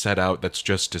thing that's set out that's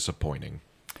just disappointing.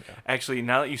 Actually,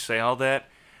 now that you say all that,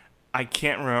 I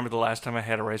can't remember the last time I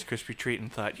had a Rice Krispie treat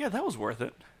and thought, yeah, that was worth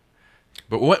it.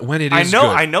 But when it I is know,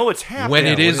 good, I know it's happening. When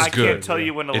it is I good, can't tell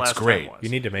you when the it's last great. time was. You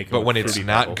need to make them but with when it's Fruity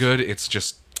not Pebbles. good, it's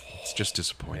just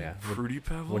disappointing. Yeah, Fruity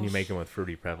Pebbles. when you make them with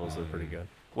Fruity Pebbles, they're pretty good.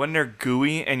 When they're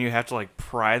gooey and you have to like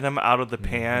pry them out of the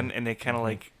pan and they kind of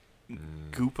like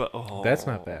goop. Oh, That's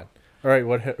not bad. All right,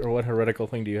 what heretical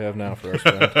thing do you have now for us?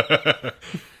 Brad?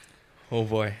 Oh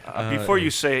boy. Before you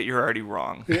say it, you're already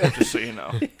wrong. Just so you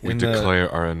know. We in the- declare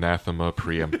our anathema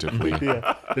preemptively.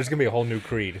 yeah, there's gonna be a whole new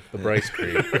creed, the Bryce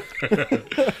Creed.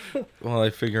 Well, I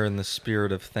figure in the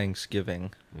spirit of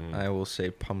Thanksgiving, I will say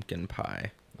pumpkin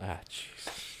pie. Ah,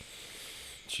 jeez.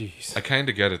 Jeez. I kind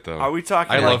of get it though. Are we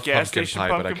talking I like love gas pumpkin station pie,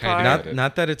 but I pumpkin kinda pie? get it.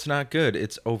 Not that it's not good.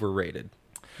 It's overrated.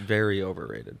 Very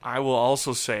overrated. I will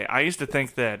also say, I used to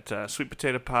think that sweet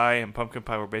potato pie and pumpkin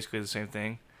pie were basically the same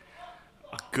thing.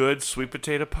 A good sweet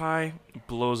potato pie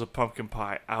blows a pumpkin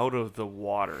pie out of the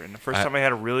water. And the first time I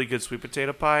had a really good sweet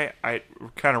potato pie, I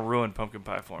kind of ruined pumpkin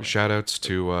pie for me. Shout outs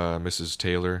to Mrs.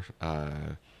 Taylor,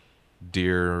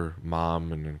 dear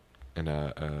mom and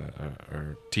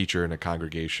a teacher in a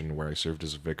congregation where I served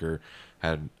as a vicar.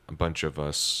 Had a bunch of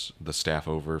us, the staff,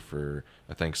 over for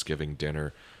a Thanksgiving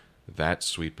dinner. That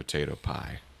sweet potato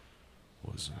pie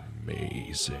was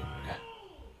amazing.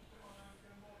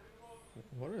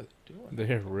 What are they doing?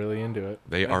 They're really into it.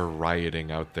 They are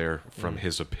rioting out there from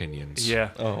his opinions.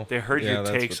 Yeah. Oh, They heard yeah, your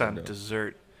that's takes what on they're doing.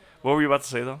 dessert. What were you about to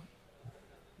say, though?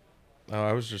 Oh,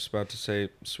 I was just about to say,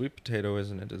 sweet potato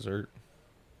isn't a dessert.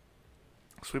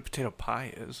 Sweet potato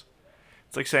pie is.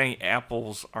 It's like saying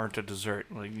apples aren't a dessert.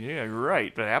 Like, yeah, you're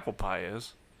right, but apple pie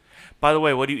is. By the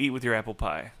way, what do you eat with your apple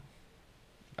pie?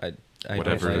 I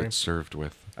Whatever don't like, it's served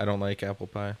with. I don't like apple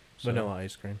pie. So. Vanilla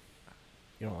ice cream.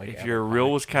 You don't like If apple you're a pie? real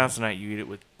Wisconsinite, you eat it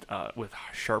with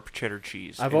sharp cheddar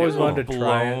cheese. I've And always it will wanted to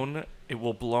try it. blown, it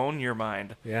will blown your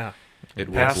mind. Yeah. It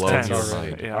will Past blow tense. your Already,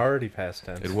 mind. Yeah. already past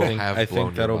tense. It will have I blown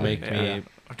think that'll your mind. make Yeah. me.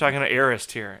 I'm talking to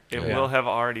aorist here. It Yeah. will have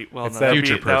already. Well, It's no, that that'd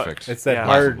future be, that- perfect. It's that yeah.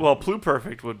 hard. Well,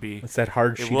 pluperfect would be. It's that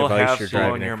hard It sheet will of ice have you're blown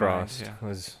driving your across. mind, yeah.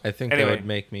 Was- I think Anyway. that would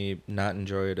make me not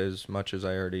enjoy it as much as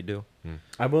I already do.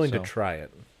 I'm willing So. to try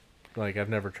it. Like I've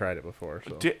never tried it before.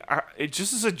 So. It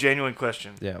just is a genuine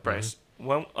question. Yeah. Bryce.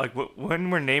 When when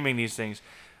we're naming these things,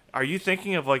 are you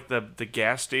thinking of like the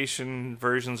gas station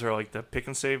versions or like the pick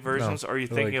and save versions? Or are you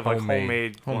they're thinking like of like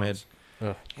homemade. homemade? ones?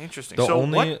 Ugh. Interesting. The So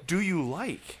only- what do you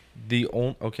like?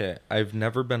 Okay, I've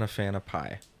never been a fan of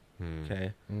pie.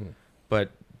 Okay, but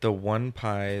the one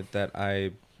pie that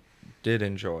I did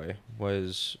enjoy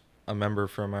was a member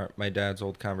from my dad's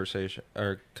old congregation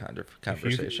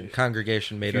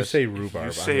made If you us say rhubarb,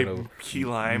 You say I'm gonna. key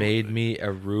lime. made me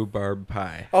a rhubarb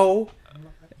pie, Oh.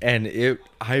 and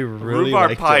I really Rhubarb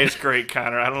liked pie it. is great,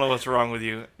 Connor. I don't know what's wrong with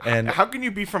you. And- how can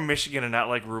you be from Michigan and not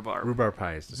like rhubarb? Rhubarb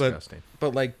pie is disgusting.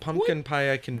 But like pumpkin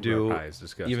pie, I can do, Rhubarb pie is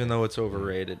disgusting. even though it's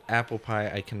overrated. Apple pie,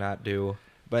 I cannot do.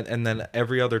 But and then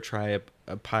every other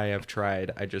pie I've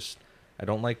tried, I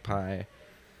don't like pie.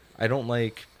 I don't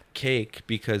like cake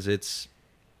because it's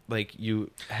like you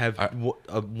have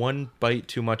one bite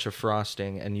too much of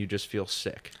frosting and you just feel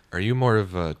sick. Are you more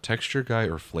of a texture guy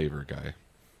or flavor guy?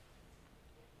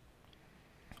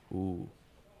 Ooh.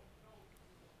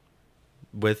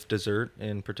 With dessert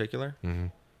in particular, Mm-hmm.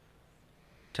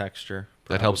 texture.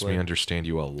 That helps me probably. understand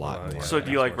you a lot yeah. more. So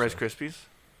do you like more Rice so. Krispies?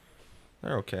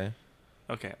 They're okay.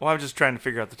 Okay. Well, I'm just trying to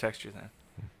figure out the texture then.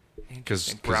 'Cause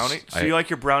Interesting. Brownie. So I- you like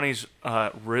your brownies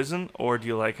risen, or do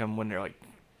you like them when they're like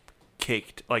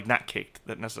caked, like not caked,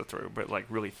 that necessarily, but like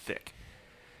really thick?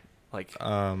 Like,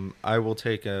 I will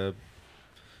take do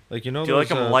do you like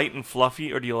them light and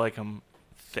fluffy, or do you like them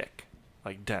thick,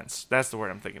 like dense? That's the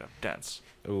word I'm thinking of. Dense.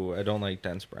 Ooh, I don't like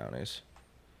dense brownies.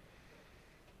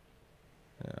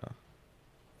 Yeah.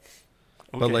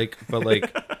 Okay. But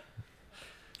like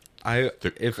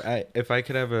The- if I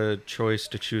could have a choice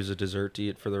to choose a dessert to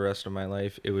eat for the rest of my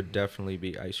life, it would definitely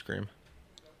be ice cream.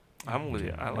 I'm with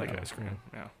you. I like Yeah. ice cream.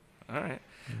 Yeah. All right.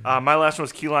 My last one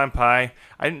was key lime pie.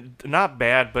 Not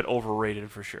bad, but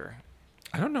overrated for sure.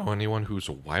 I don't know anyone who's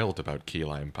wild about key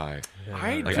lime pie.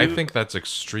 I Like, do. I think that's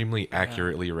extremely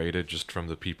accurately rated just from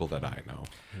the people that I know.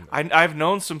 I've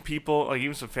known some people, like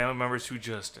even some family members, who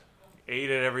just ate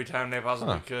it every time they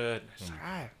possibly Huh. could. It's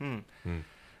like,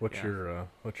 What's Yeah.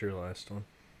 your last one?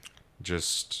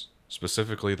 Just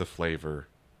specifically the flavor,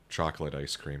 chocolate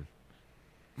ice cream.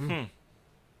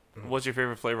 What's your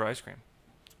favorite flavor ice cream?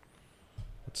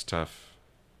 It's tough.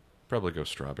 Probably go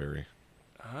strawberry.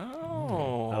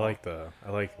 Oh, I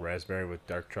like raspberry with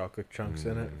dark chocolate chunks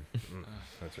in it.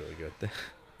 That's really good.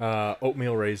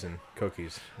 Oatmeal raisin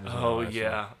cookies. is my Oh last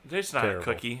yeah, one. it's not Terrible. a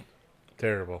cookie.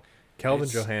 Terrible. Calvin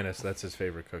It's- Johannes, that's his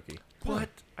favorite cookie. What?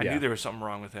 I Yeah. knew there was something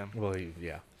wrong with him. Well,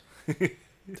 yeah.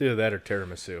 It's either that or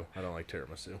tiramisu. I don't like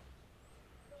tiramisu.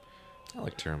 I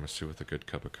like tiramisu with a good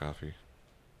cup of coffee.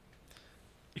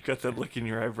 You got that look in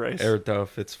your eye, Bryce.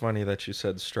 Erdolf, it's funny that you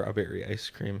said strawberry ice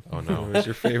cream. Oh, no. What was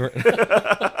your favorite?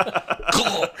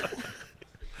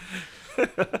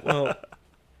 Well,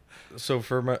 so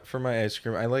for my ice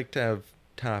cream, I like to have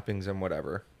toppings and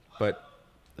whatever, but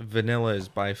vanilla is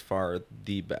by far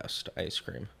the best ice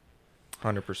cream.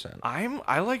 100%.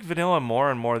 I like vanilla more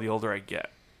and more the older I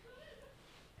get.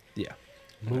 Yeah.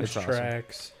 Moose It's awesome.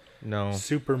 tracks. No.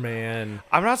 Superman.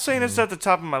 I'm not saying it's at the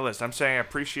top of my list. I'm saying I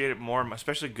appreciate it more,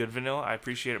 especially good vanilla. I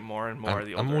appreciate it more and more.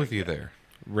 I'm with you there.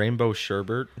 Rainbow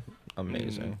sherbet,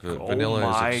 amazing. The Oh vanilla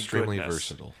my is extremely goodness.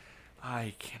 versatile.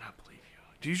 I cannot believe you.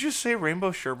 Did you just say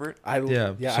rainbow sherbet?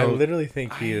 Yeah, I so- literally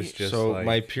think he is just so like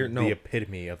my the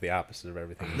epitome of the opposite of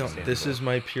everything. No, he stands this for. is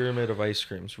my pyramid of ice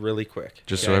creams. Really quick.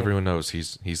 Just so okay? everyone knows,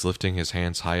 he's lifting his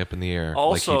hands high up in the air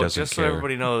Also, like he doesn't just care. so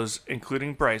everybody knows,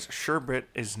 including Bryce, sherbet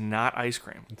is not ice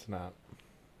cream. It's not.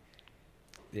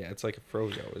 Yeah, it's like a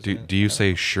Frozo, isn't it? Do you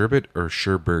say sherbet or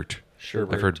sherbert?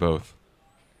 Sherbet. I've heard both.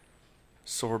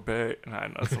 Sorbet. No, I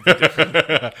know something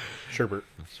different. Sherbet.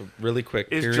 So really quick.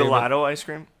 Is pyramid- gelato ice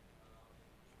cream?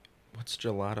 What's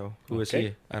gelato? Who is Okay. he?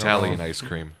 I don't Italian know. ice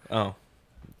cream. Oh,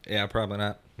 yeah, probably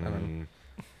not. I don't know.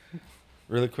 Mm,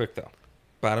 Really quick though.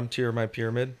 Bottom tier of my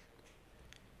pyramid.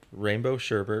 Rainbow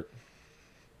sherbet.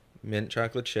 Mint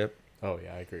chocolate chip. Oh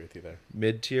yeah, I agree with you there.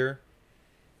 Mid tier.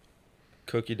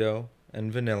 Cookie dough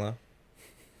and vanilla.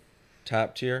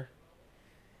 Top tier.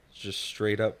 Just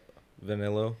straight up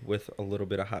vanilla with a little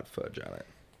bit of hot fudge on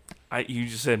it. You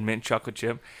just said mint chocolate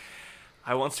chip.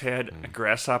 I once had a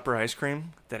grasshopper ice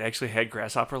cream that actually had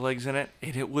grasshopper legs in it,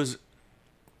 and it was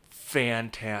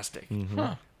fantastic.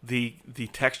 Huh. The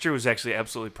texture was actually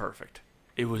absolutely perfect.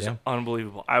 It was Yeah.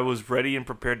 unbelievable. I was ready and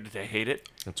prepared to hate it.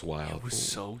 that's wild. It was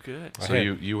so good. So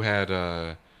you had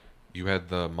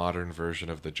the modern version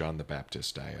of the John the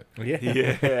Baptist diet Yeah.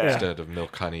 Yeah. instead of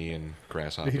milk, honey, and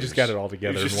grasshoppers. He just got it all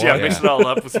together in Just, one. yeah, mix it all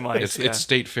up with some ice. It's yeah. it's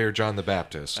State Fair John the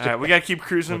Baptist. All right, we got to keep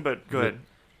cruising, but go ahead.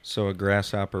 So a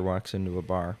grasshopper walks into a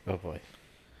bar. Oh boy.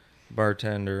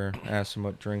 Bartender asks him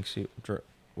what drink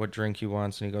he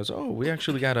wants, and he goes, "Oh, we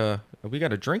got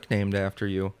a drink named after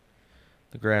you."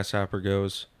 The grasshopper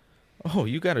goes, "Oh,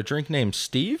 you got a drink named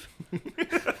Steve?"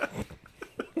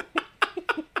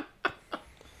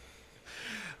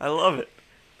 I love it.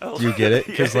 Do you get it?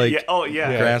 Because like oh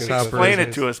yeah, Grasshopper explain is-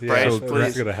 it to us, Yeah, Bryce, so please.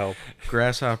 That's gonna help.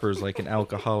 grasshopper is like an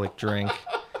alcoholic drink.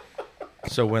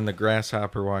 So when the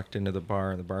grasshopper walked into the bar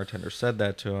and the bartender said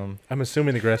that to him, I'm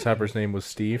assuming the grasshopper's name was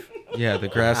Steve. yeah, the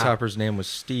grasshopper's name was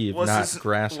Steve, not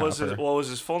grasshopper. Was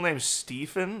his full name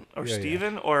Stephen or Yeah, yeah.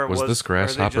 Stephen or Was this are they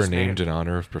grasshopper just named in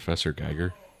honor of Professor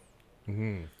Geiger?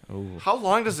 Oh. How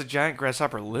long does a giant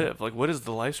grasshopper live? Like, what is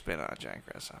the lifespan on a giant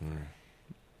grasshopper?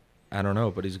 I don't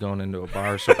know, but he's going into a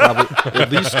bar, so probably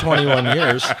at least 21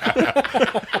 years.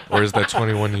 Or is that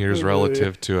 21 years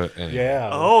relative to it? Yeah.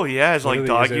 Oh yeah, it's like Literally,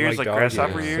 dog is it years, like dog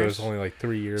grasshopper So years. it's only like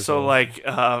 3 years. So old. like,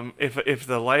 if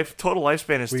the total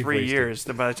lifespan is We've 3 wasted. years,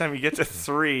 then by the time you get to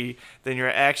 3, then you're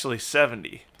actually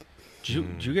 70.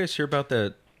 Did you guys hear about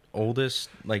the oldest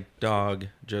like dog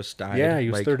just died? yeah, he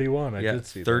was like, 31. I yeah, did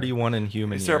see 31 in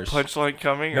human Is there a years. punchline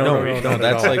coming? that. or No, are we- no,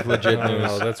 that's like legit No,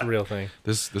 news. that's a real thing.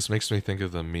 This makes me think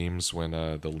of the memes when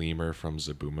the lemur from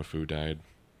Zaboomafoo died.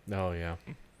 Oh yeah.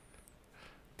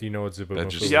 Do you know what Zaboomafoo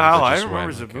just- is? Yeah, that I just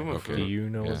remember went- Zaboomafoo. okay. Do you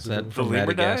know Yeah. what Is that Zaboomafoo from lemur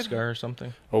died? Madagascar or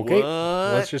something? Okay. What?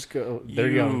 Let's just go.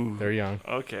 They're young. They're young.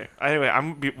 Okay. Anyway,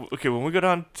 okay. When we go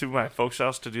down to my folks'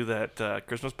 house to do that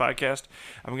Christmas podcast,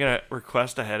 I'm gonna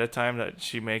request ahead of time that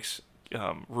she makes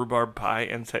rhubarb pie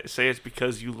and say it's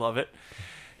because you love it,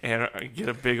 and get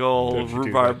a big old Don't you do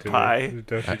rhubarb that to me. pie.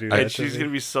 Don't you do that? And to she's me?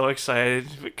 gonna be so excited,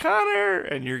 but Connor,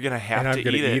 and you're gonna have And I'm to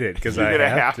gonna eat it because you're I gonna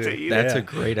have to to. eat That's it. a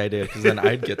great idea because then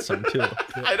I'd get some too.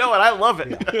 I know, and I love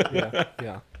it.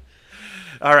 Yeah.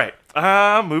 All right.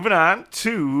 Moving on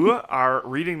to our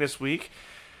reading this week.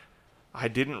 I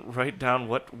didn't write down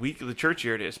what week of the church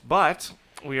year it is, but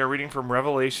we are reading from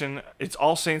Revelation. It's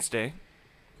All Saints Day.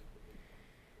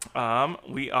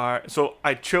 So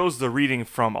I chose the reading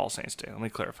from All Saints Day. Let me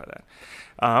clarify that.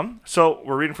 So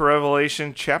we're reading for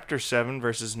Revelation chapter 7,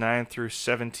 verses 9 through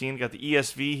 17. Got the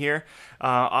ESV here.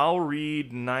 I'll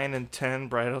read 9 and 10.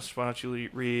 Brydos, why don't you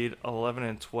read 11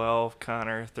 and 12?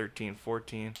 Connor, 13,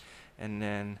 14. And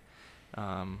then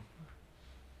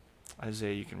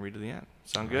Isaiah, you can read to the end.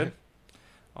 Sound good? right.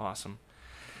 Awesome.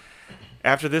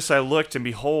 After this I looked, and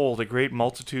behold, a great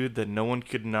multitude that no one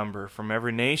could number, from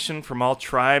every nation, from all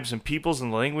tribes and peoples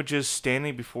and languages,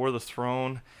 standing before the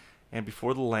throne and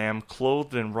before the Lamb,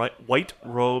 clothed in white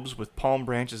robes with palm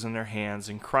branches in their hands,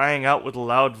 and crying out with a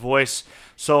loud voice,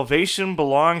 "Salvation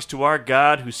belongs to our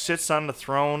God who sits on the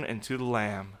throne and to the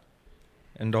Lamb."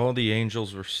 And all the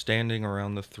angels were standing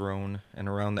around the throne and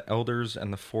around the elders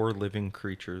and the 4 living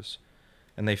creatures.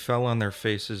 And they fell on their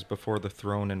faces before the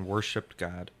throne and worshipped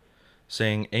God,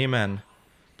 saying, Amen.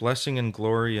 Blessing and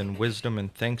glory and wisdom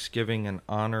and thanksgiving and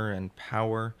honor and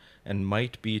power and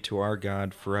might be to our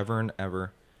God forever and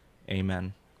ever.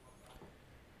 Amen.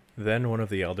 Then one of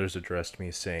the elders addressed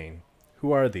me, saying,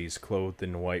 Who are these clothed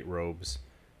in white robes?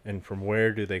 And from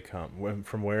where do they come?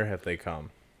 From where have they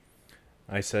come?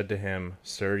 I said to him,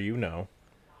 Sir, you know.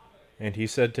 And he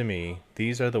said to me,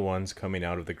 These are the ones coming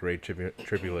out of the great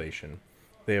tribulation.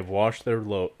 They have washed their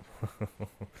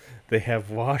they have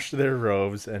washed their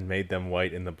robes and made them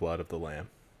white in the blood of the Lamb.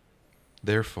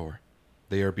 Therefore,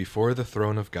 they are before the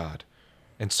throne of God,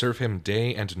 and serve him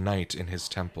day and night in his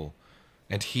temple.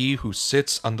 And he who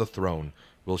sits on the throne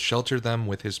will shelter them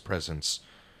with his presence.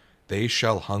 They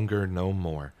shall hunger no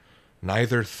more,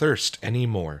 neither thirst any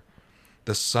more.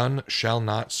 The sun shall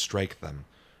not strike them,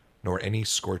 nor any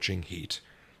scorching heat.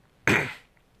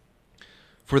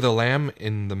 For the Lamb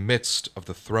in the midst of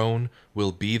the throne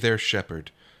will be their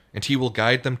shepherd, and he will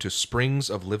guide them to springs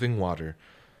of living water,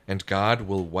 and God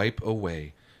will wipe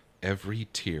away every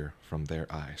tear from their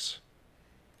eyes.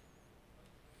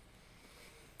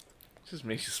 Just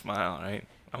makes you smile, right?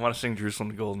 I want to sing Jerusalem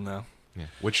the Golden now. Yeah.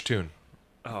 Which tune?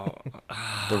 Oh,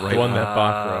 The one that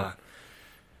Bach wrote.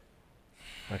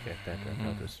 Okay,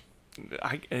 I'll just...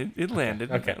 it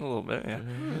landed Okay. a little bit, yeah.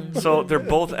 So they're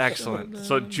both excellent.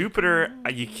 So Jupiter,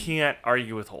 you can't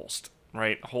argue with Holst,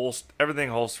 right? Everything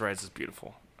Holst writes is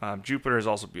beautiful. Jupiter is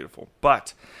also beautiful,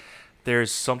 but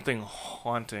there's something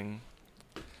haunting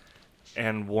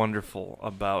and wonderful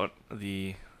about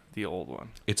the old one.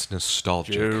 It's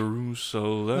nostalgic.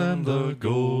 Jerusalem the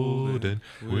golden,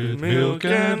 with milk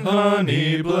and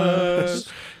honey blessed.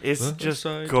 It's just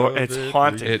it's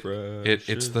haunting.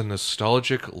 It's the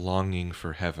nostalgic longing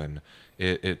for heaven.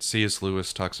 C.S.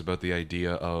 Lewis talks about the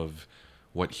idea of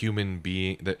what human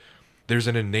being, that there's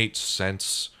an innate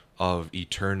sense of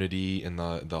eternity in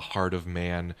the heart of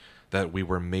man, that we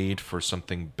were made for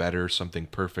something better, something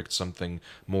perfect, something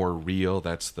more real.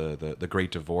 That's the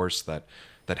great divorce, that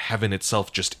heaven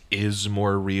itself just is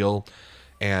more real.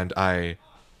 And I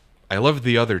love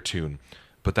the other tune,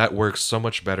 but that works so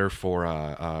much better for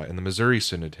in the Missouri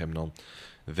Synod hymnal.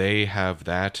 They have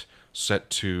that set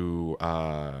to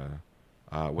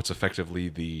what's effectively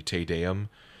the Te Deum.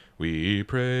 We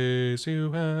praise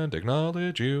you and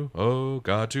acknowledge you, O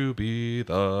God, to be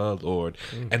the Lord.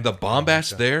 And the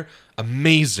bombast there,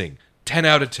 amazing. 10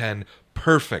 out of 10,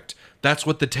 perfect. That's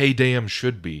what the Te Deum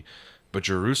should be. But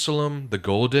Jerusalem, the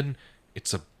Golden,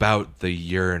 it's about the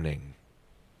yearning.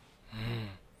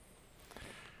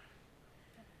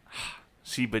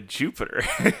 See, but Jupiter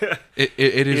It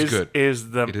is good.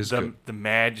 Is the It is good. the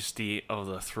majesty of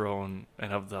the throne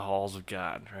and of the halls of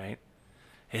God, right?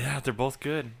 Yeah, they're both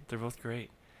good. They're both great.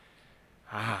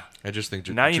 I just think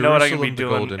Now you know what I'm gonna be Jerusalem the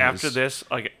doing Golden after is, this.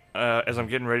 Like as I'm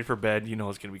getting ready for bed, you know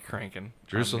it's gonna be cranking.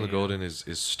 Jerusalem the Golden is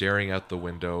staring out the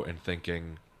window and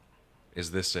thinking,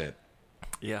 "Is this it?"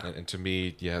 Yeah, And to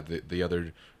me, yeah,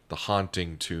 the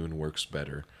haunting tune works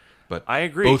better. But I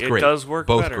agree. Both It great. does work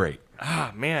Both better. great.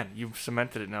 Man, you've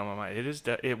cemented it now in my mind.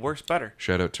 It works better.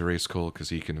 Shout out to Race Cole because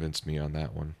he convinced me on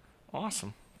that one.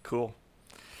 Awesome. Cool.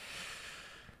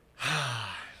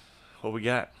 What we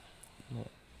got?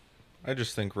 I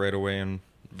just think right away in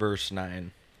verse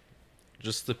 9,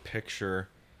 just the picture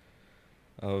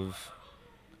of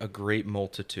a great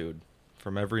multitude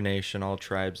from every nation, all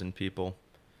tribes and people.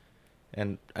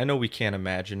 And I know we can't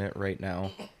imagine it right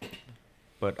now,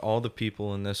 but all the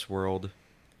people in this world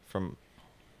from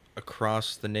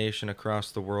across the nation, across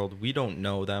the world, we don't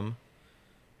know them,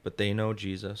 but they know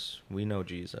Jesus. We know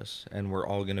Jesus, and we're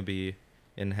all going to be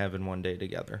in heaven one day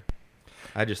together.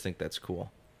 I just think that's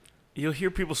cool. You'll hear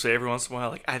people say every once in a while,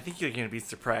 like, I think you're going to be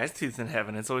surprised who's in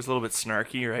heaven. It's always a little bit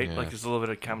snarky, right? Yeah. Like there's a little bit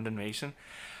of condemnation.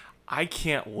 I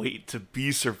can't wait to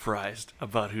be surprised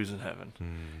about who's in heaven.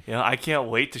 You know, I can't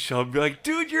wait to show up and be like,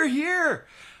 dude, you're here.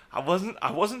 I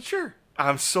wasn't sure.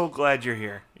 I'm so glad you're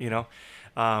here, you know?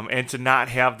 And to not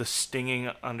have the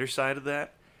stinging underside of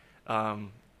that,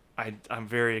 I'm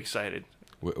very excited.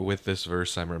 With this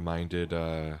verse, I'm reminded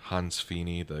Hans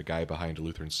Feeney, the guy behind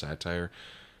Lutheran Satire.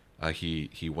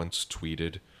 He once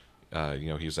tweeted,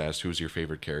 he was asked, "Who's your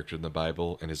favorite character in the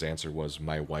Bible?" And his answer was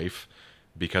 "my wife,"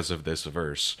 because of this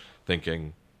verse.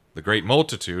 Thinking, the great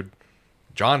multitude,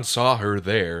 John saw her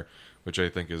there, which I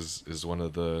think is one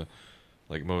of the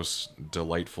most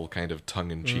delightful kind of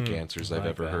tongue-in-cheek answers I've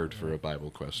ever heard for a Bible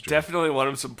question. Definitely won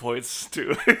him some points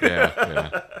too.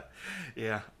 Yeah.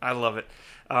 Yeah, I love it.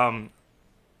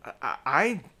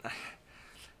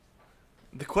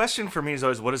 The question for me is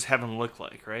always, what does heaven look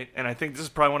like, right? And I think this is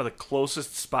probably one of the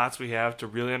closest spots we have to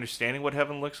really understanding what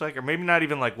heaven looks like, or maybe not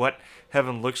even like what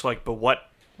heaven looks like, but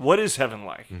what is heaven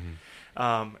like?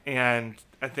 Mm-hmm. And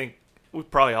I think we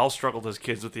probably all struggled as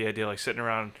kids with the idea, like sitting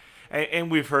around,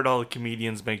 and we've heard all the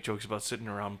comedians make jokes about sitting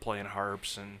around playing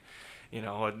harps and,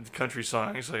 country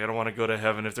songs, like, I don't want to go to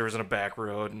heaven if there isn't a back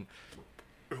road and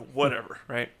whatever,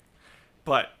 right?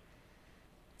 But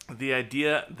the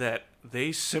idea that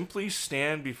they simply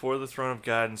stand before the throne of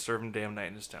God and serve him day and night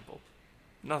in his temple.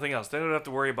 Nothing else. They don't have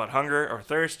to worry about hunger or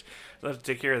thirst. They don't have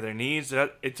to take care of their needs.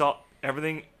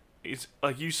 Everything is,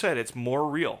 like you said, it's more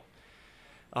real.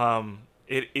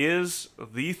 It is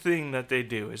the thing that they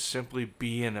do is simply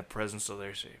be in the presence of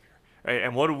their Savior. Right?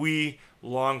 And what do we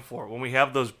long for? When we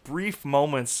have those brief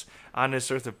moments on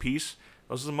this earth of peace,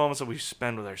 those are the moments that we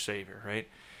spend with our Savior, right?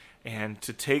 And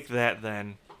to take that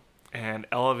then and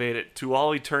elevate it to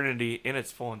all eternity in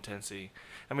its full intensity.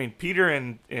 I mean, Peter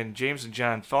and James and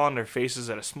John fell on their faces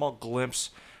at a small glimpse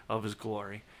of his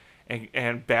glory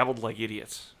and babbled like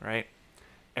idiots, right?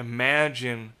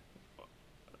 Imagine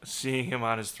seeing him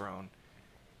on his throne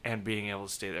and being able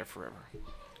to stay there forever.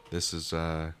 This is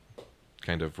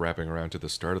kind of wrapping around to the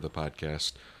start of the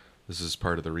podcast. This is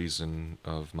part of the reason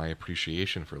of my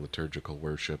appreciation for liturgical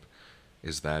worship,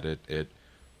 is that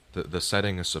the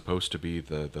setting is supposed to be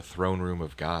the throne room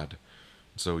of God.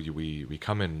 So we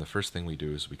come in, and the first thing we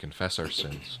do is we confess our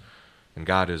sins. And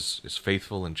God is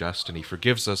faithful and just, and he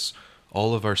forgives us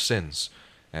all of our sins.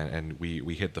 And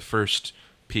we hit the first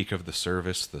peak of the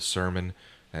service, the sermon,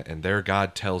 and there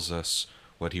God tells us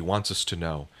what he wants us to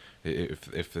know.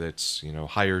 If it's,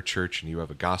 higher church and you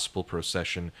have a gospel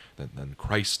procession, then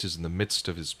Christ is in the midst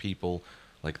of his people,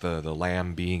 like the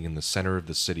lamb being in the center of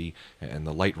the city and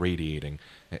the light radiating.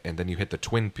 And then you hit the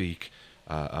twin peak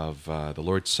of the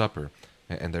Lord's Supper,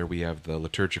 and there we have the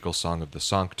liturgical song of the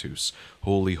Sanctus,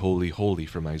 Holy, Holy, Holy,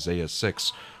 from Isaiah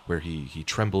 6, where he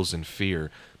trembles in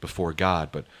fear before God,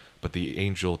 but the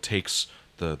angel takes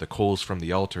the coals from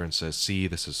the altar and says, "See,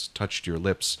 this has touched your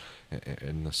lips."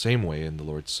 In the same way, in the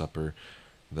Lord's Supper,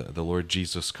 the Lord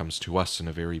Jesus comes to us in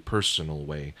a very personal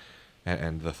way,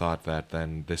 and the thought that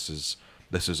then this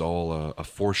is all a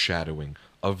foreshadowing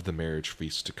of the marriage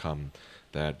feast to come,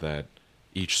 that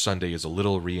each Sunday is a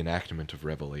little reenactment of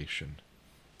Revelation.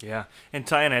 Yeah, and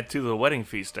tying that to the wedding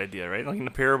feast idea, right? Like in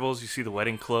the parables, you see the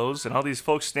wedding clothes, and all these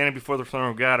folks standing before the throne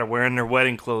of God are wearing their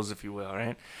wedding clothes, if you will,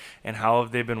 right? And how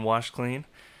have they been washed clean?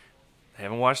 They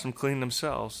haven't washed them clean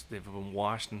themselves. They've been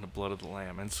washed in the blood of the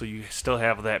Lamb. And so you still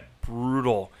have that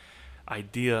brutal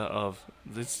idea of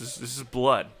this is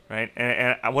blood, right?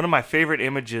 And one of my favorite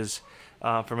images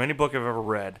from any book I've ever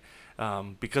read,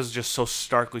 because it just so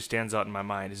starkly stands out in my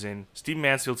mind, is in Stephen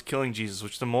Mansfield's Killing Jesus,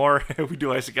 which the more we do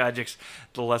eisegesis,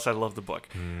 the less I love the book,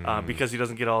 because he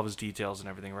doesn't get all of his details and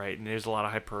everything right, and there's a lot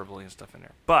of hyperbole and stuff in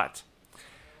there. But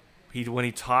when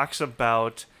he talks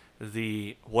about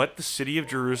what the city of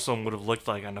Jerusalem would have looked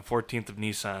like on the 14th of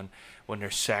Nisan when they're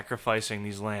sacrificing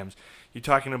these lambs, you're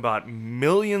talking about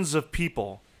millions of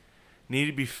people need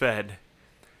to be fed,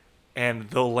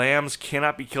 and the lambs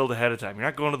cannot be killed ahead of time. You're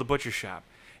not going to the butcher shop.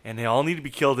 And they all need to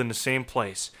be killed in the same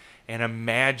place. And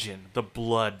imagine the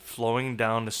blood flowing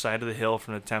down the side of the hill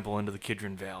from the temple into the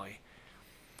Kidron Valley.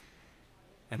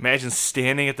 Imagine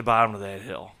standing at the bottom of that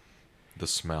hill. The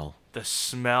smell. The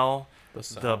smell.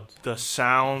 The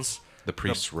sounds. The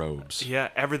priest's robes. Yeah,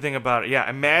 everything about it. Yeah,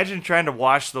 imagine trying to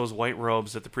wash those white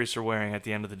robes that the priests are wearing at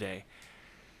the end of the day.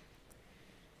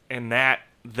 And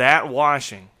that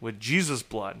washing with Jesus'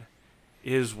 blood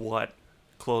is what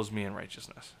clothes me in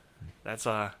righteousness. It's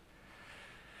a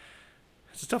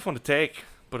tough one to take,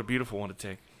 but a beautiful one to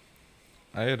take.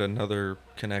 I had another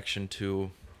connection to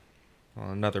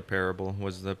another parable,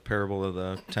 was the parable of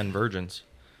the 10 virgins.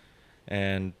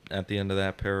 And at the end of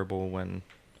that parable, when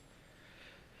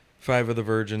 5 of the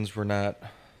virgins were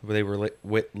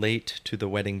late to the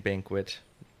wedding banquet,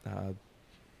 the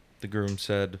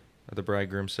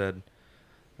bridegroom said,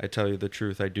 "I tell you the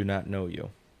truth, I do not know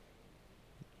you."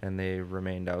 And they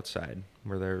remained outside,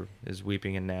 where there is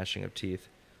weeping and gnashing of teeth.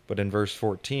 But in verse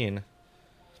 14,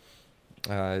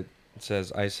 it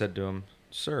says, "I said to him,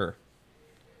 'Sir,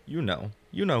 you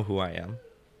know who I am.'"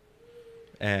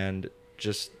 And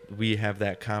just, we have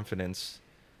that confidence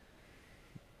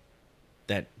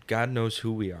that God knows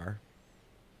who we are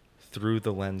through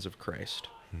the lens of Christ,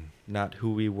 not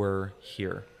who we were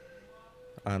here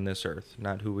on this earth,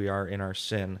 not who we are in our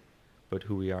sin, but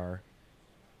who we are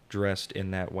dressed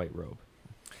in that white robe.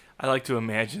 I like to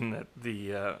imagine that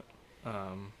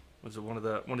was it one of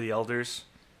the elders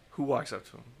who walks up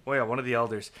to him? Oh yeah, one of the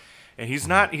elders, and he's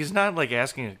not genuinely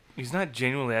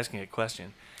asking a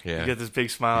question. Yeah, he got this big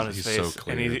smile on his face, so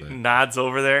clear, and he nods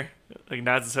over there,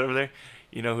 nods his head over there.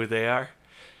 You know who they are?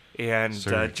 And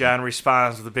John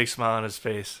responds with a big smile on his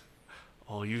face.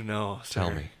 "Oh, you know, sir."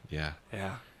 Tell me, yeah.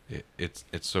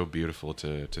 It's so beautiful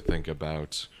to think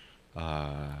about.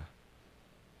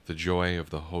 The joy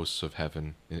of the hosts of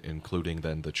heaven, including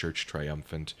then the church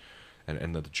triumphant,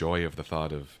 and the joy of the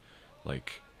thought of,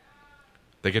 like,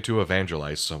 they get to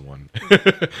evangelize someone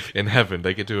in heaven.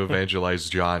 They get to evangelize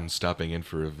John stopping in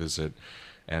for a visit,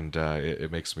 and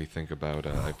it makes me think about.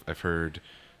 I've heard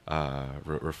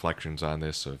reflections on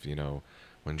this of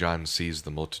when John sees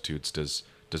the multitudes, does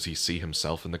he see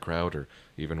himself in the crowd, or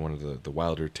even one of the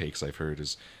wilder takes I've heard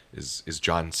is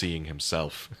John seeing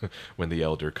himself when the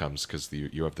elder comes, because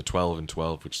you have the 12 and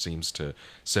 12, which seems to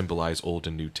symbolize Old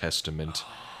and New Testament,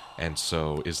 and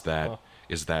so is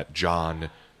that John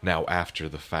now after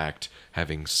the fact,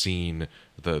 having seen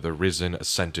the risen,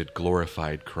 ascended,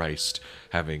 glorified Christ,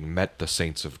 having met the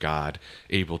saints of God,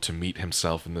 able to meet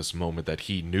himself in this moment that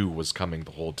he knew was coming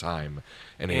the whole time,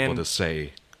 and able to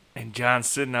say... And John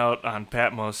sitting out on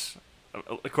Patmos,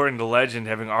 according to legend,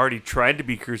 having already tried to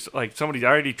be crucified, like somebody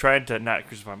already tried to not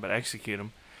crucify him, but execute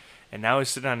him, and now he's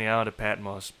sitting on the island of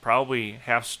Patmos, probably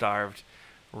half-starved,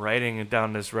 writing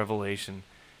down this revelation,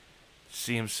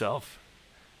 see himself,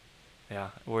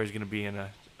 where he's going to be in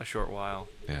a short while.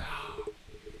 Yeah.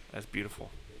 That's beautiful.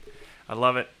 I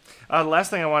love it. Last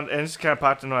thing I want, and this kind of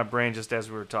popped into my brain just as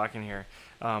we were talking here,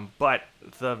 but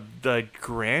the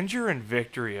grandeur and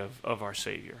victory of our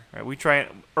Savior. Right?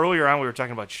 Earlier on we were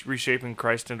talking about reshaping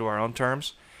Christ into our own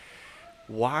terms.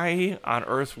 Why on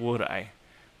earth would I,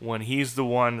 when he's the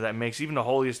one that makes even the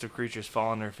holiest of creatures fall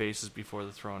on their faces before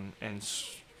the throne and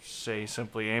say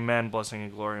simply, Amen, blessing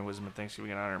and glory and wisdom and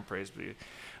thanksgiving and honor and praise be.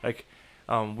 Like,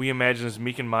 we imagine as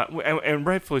meek and mild, and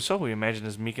rightfully so, we imagine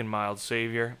as meek and mild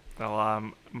Savior.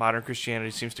 Modern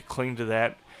Christianity seems to cling to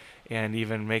that and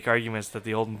even make arguments that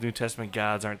the Old and New Testament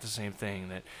gods aren't the same thing.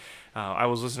 That I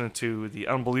was listening to the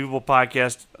Unbelievable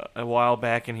podcast a while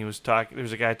back, and there was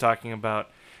a guy talking about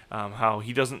how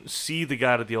he doesn't see the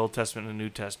God of the Old Testament and the New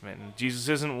Testament. And Jesus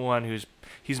isn't one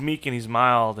he's meek and he's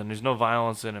mild and there's no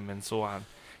violence in him and so on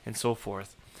and so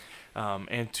forth.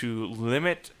 And to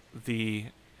limit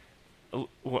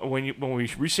when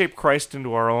we reshape Christ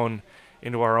into our own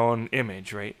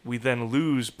image, right? We then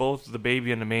lose both the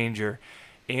baby in the manger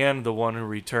and the one who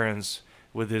returns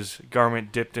with his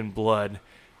garment dipped in blood,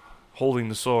 holding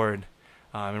the sword,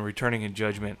 and returning in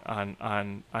judgment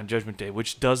on Judgment Day,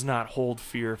 which does not hold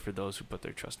fear for those who put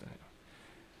their trust in him.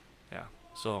 Yeah.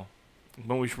 So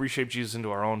when we reshape Jesus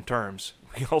into our own terms,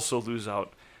 we also lose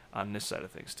out on this side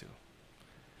of things too.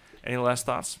 Any last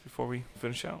thoughts before we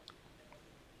finish out?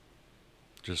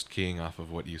 Just keying off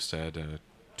of what you said,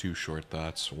 two short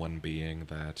thoughts. One being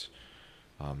that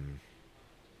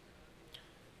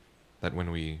that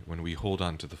when we hold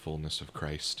on to the fullness of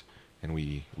Christ and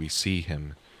we see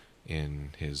him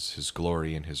in his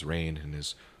glory and his reign and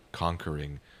his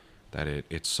conquering, that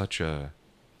it's such a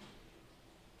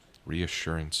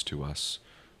reassurance to us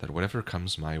that whatever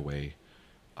comes my way,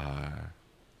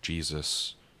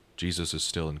 Jesus is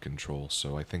still in control.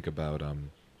 So I think about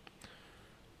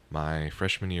my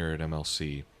freshman year at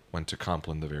MLC, went to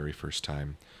Compline the very first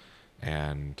time,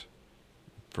 and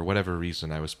for whatever reason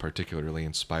I was particularly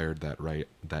inspired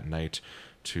that night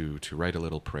to write a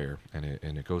little prayer, and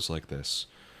it goes like this: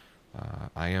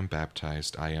 I am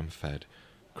baptized, I am fed,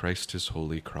 Christ his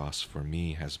holy cross for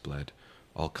me has bled,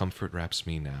 all comfort wraps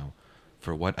me now,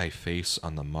 for what I face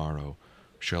on the morrow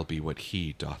shall be what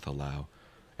he doth allow,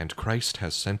 and Christ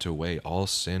has sent away all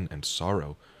sin and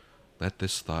sorrow. Let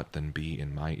this thought then be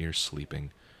in my ears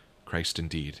sleeping, Christ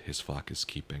indeed his flock is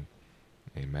keeping.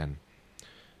 Amen.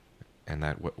 And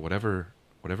that whatever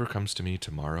comes to me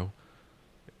tomorrow,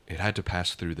 it had to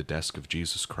pass through the desk of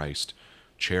Jesus Christ,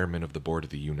 chairman of the board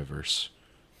of the universe,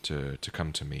 to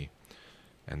come to me.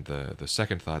 And the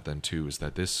second thought then too is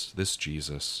that this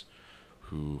Jesus,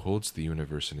 who holds the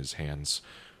universe in his hands,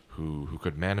 who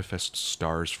could manifest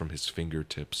stars from his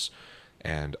fingertips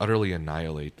and utterly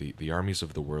annihilate the armies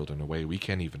of the world in a way we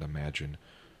can't even imagine,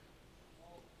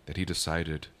 that he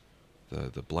decided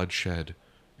the bloodshed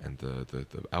and the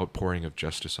outpouring of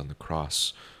justice on the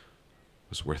cross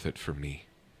was worth it for me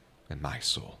and my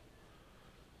soul.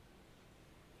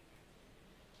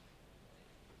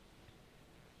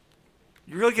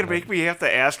 You're really going to make me have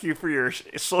to ask you for your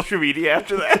social media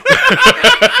after that?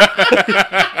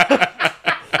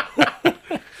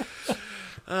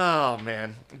 Oh,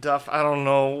 man. Duff, I don't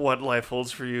know what life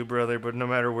holds for you, brother, but no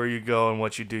matter where you go and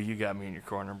what you do, you got me in your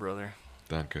corner, brother.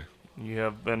 Danke. You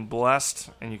have been blessed,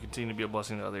 and you continue to be a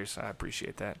blessing to others. I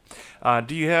appreciate that.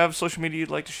 Do you have social media you'd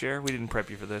like to share? We didn't prep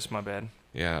you for this. My bad.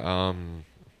 Yeah.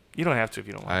 You don't have to if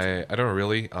you don't want to. I don't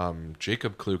really.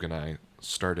 Jacob Klug and I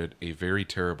started a very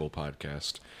terrible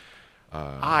podcast.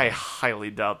 I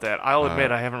highly doubt that. I'll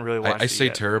admit I haven't really watched it I say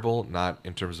yet. terrible, not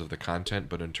in terms of the content,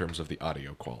 but in terms of the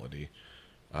audio quality.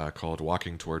 Called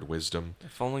Walking Toward Wisdom.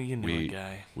 If only you knew a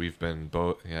guy. We've been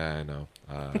both... Yeah, I know.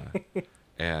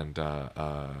 And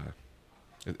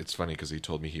It's funny because he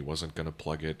told me he wasn't going to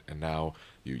plug it, and now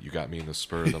you got me in the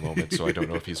spur of the moment, so I don't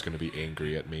know if he's going to be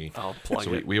angry at me. I'll plug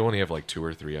so it. We only have like 2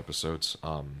 or 3 episodes.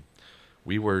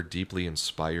 We were deeply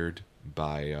inspired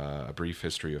by A Brief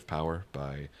History of Power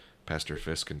by Pastor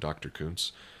Fisk and Dr.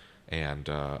 Kuntz. And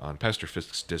on Pastor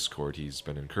Fisk's Discord, he's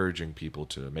been encouraging people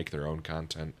to make their own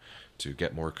content to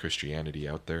get more Christianity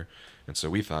out there. And so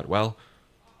we thought, well,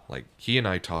 like, he and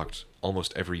I talked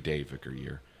almost every day, Vicar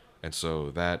Year. And so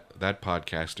that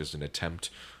podcast is an attempt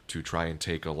to try and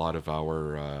take a lot of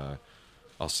our,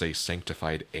 I'll say,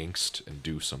 sanctified angst and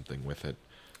do something with it.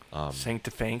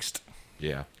 Sanctifangst.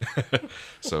 Yeah.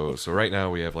 So right now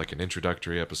we have like an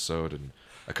introductory episode and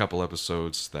a couple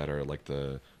episodes that are like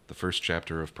the first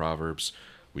chapter of Proverbs.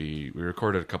 We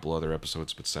recorded a couple other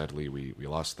episodes, but sadly we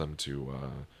lost them to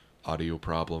audio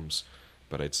problems.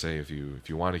 But I'd say if you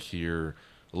want to hear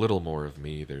a little more of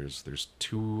me, there's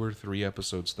 2 or 3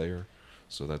 episodes there.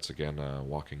 So that's again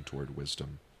Walking Toward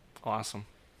Wisdom. Awesome.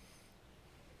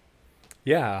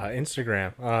 Yeah,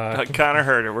 Instagram. Connor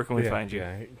Herder, where can we find you?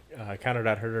 Yeah,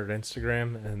 Connor.Herder at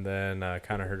Instagram, and then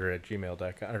ConnorHerder at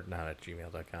gmail.com, or not at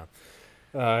gmail.com.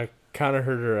 Connor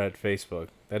Herder at Facebook.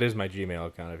 That is my Gmail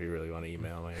account if you really want to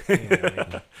email me.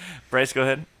 Bryce, go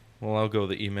ahead. Well, I'll go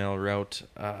the email route.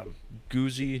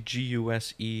 Guse,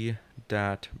 Guse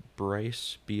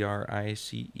 .Bryce,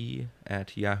 BRICE,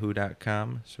 at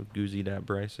yahoo.com. So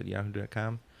guse.bryce at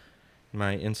yahoo.com.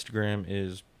 My Instagram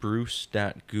is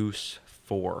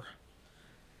bruce.goose4.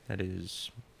 That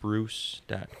is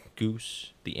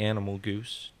bruce.goose, the animal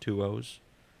goose, 2 O's,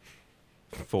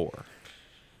 4.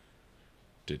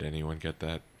 Did anyone get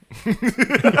that?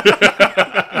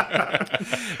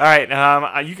 All right.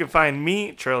 You can find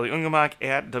me, Charlie Ungemach,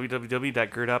 at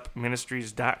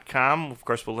www.girdupministries.com. Of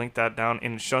course, we'll link that down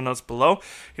in the show notes below.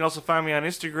 You can also find me on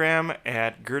Instagram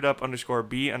at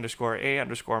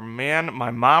girdup_B_A_man.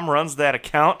 My mom runs that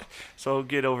account, so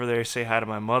get over there, say hi to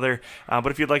my mother. But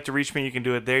if you'd like to reach me, you can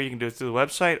do it there. You can do it through the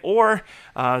website, or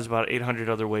there's about 800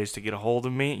 other ways to get a hold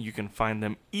of me. You can find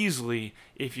them easily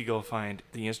if you go find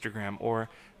the Instagram or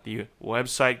the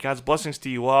website. God's blessings to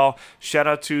you all. Shout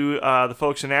out to the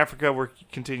folks in Africa. We're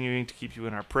continuing to keep you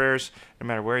in our prayers, no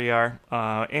matter where you are.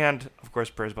 And, of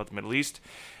course, prayers about the Middle East.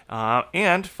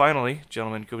 And, finally,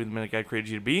 gentlemen, go be the man that God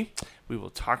created you to be. We will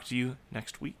talk to you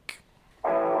next week.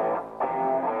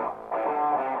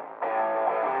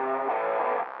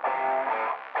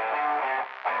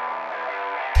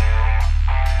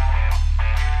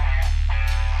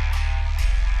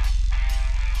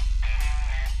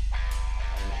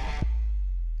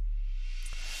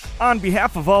 On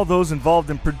behalf of all those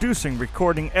involved in producing,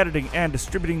 recording, editing, and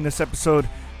distributing this episode,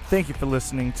 thank you for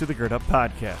listening to the Gird Up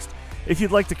Podcast. If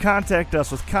you'd like to contact us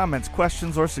with comments,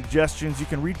 questions, or suggestions, you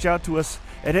can reach out to us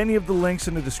at any of the links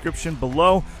in the description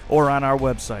below or on our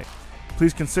website.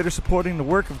 Please consider supporting the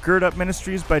work of Gird Up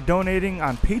Ministries by donating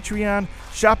on Patreon,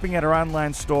 shopping at our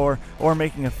online store, or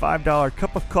making a $5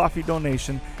 cup of coffee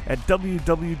donation at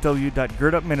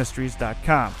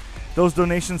www.girdupministries.com. Those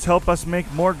donations help us make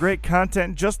more great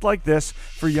content just like this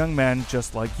for young men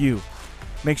just like you.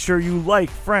 Make sure you like,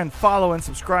 friend, follow, and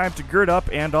subscribe to Gird Up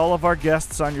and all of our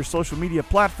guests on your social media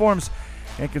platforms,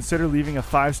 and consider leaving a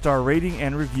 5-star rating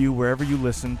and review wherever you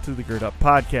listen to the Gird Up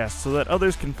Podcast so that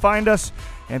others can find us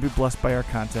and be blessed by our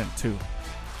content too.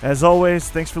 As always,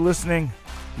 thanks for listening.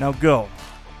 Now go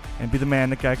and be the man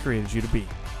that God created you to be.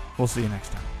 We'll see you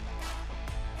next time.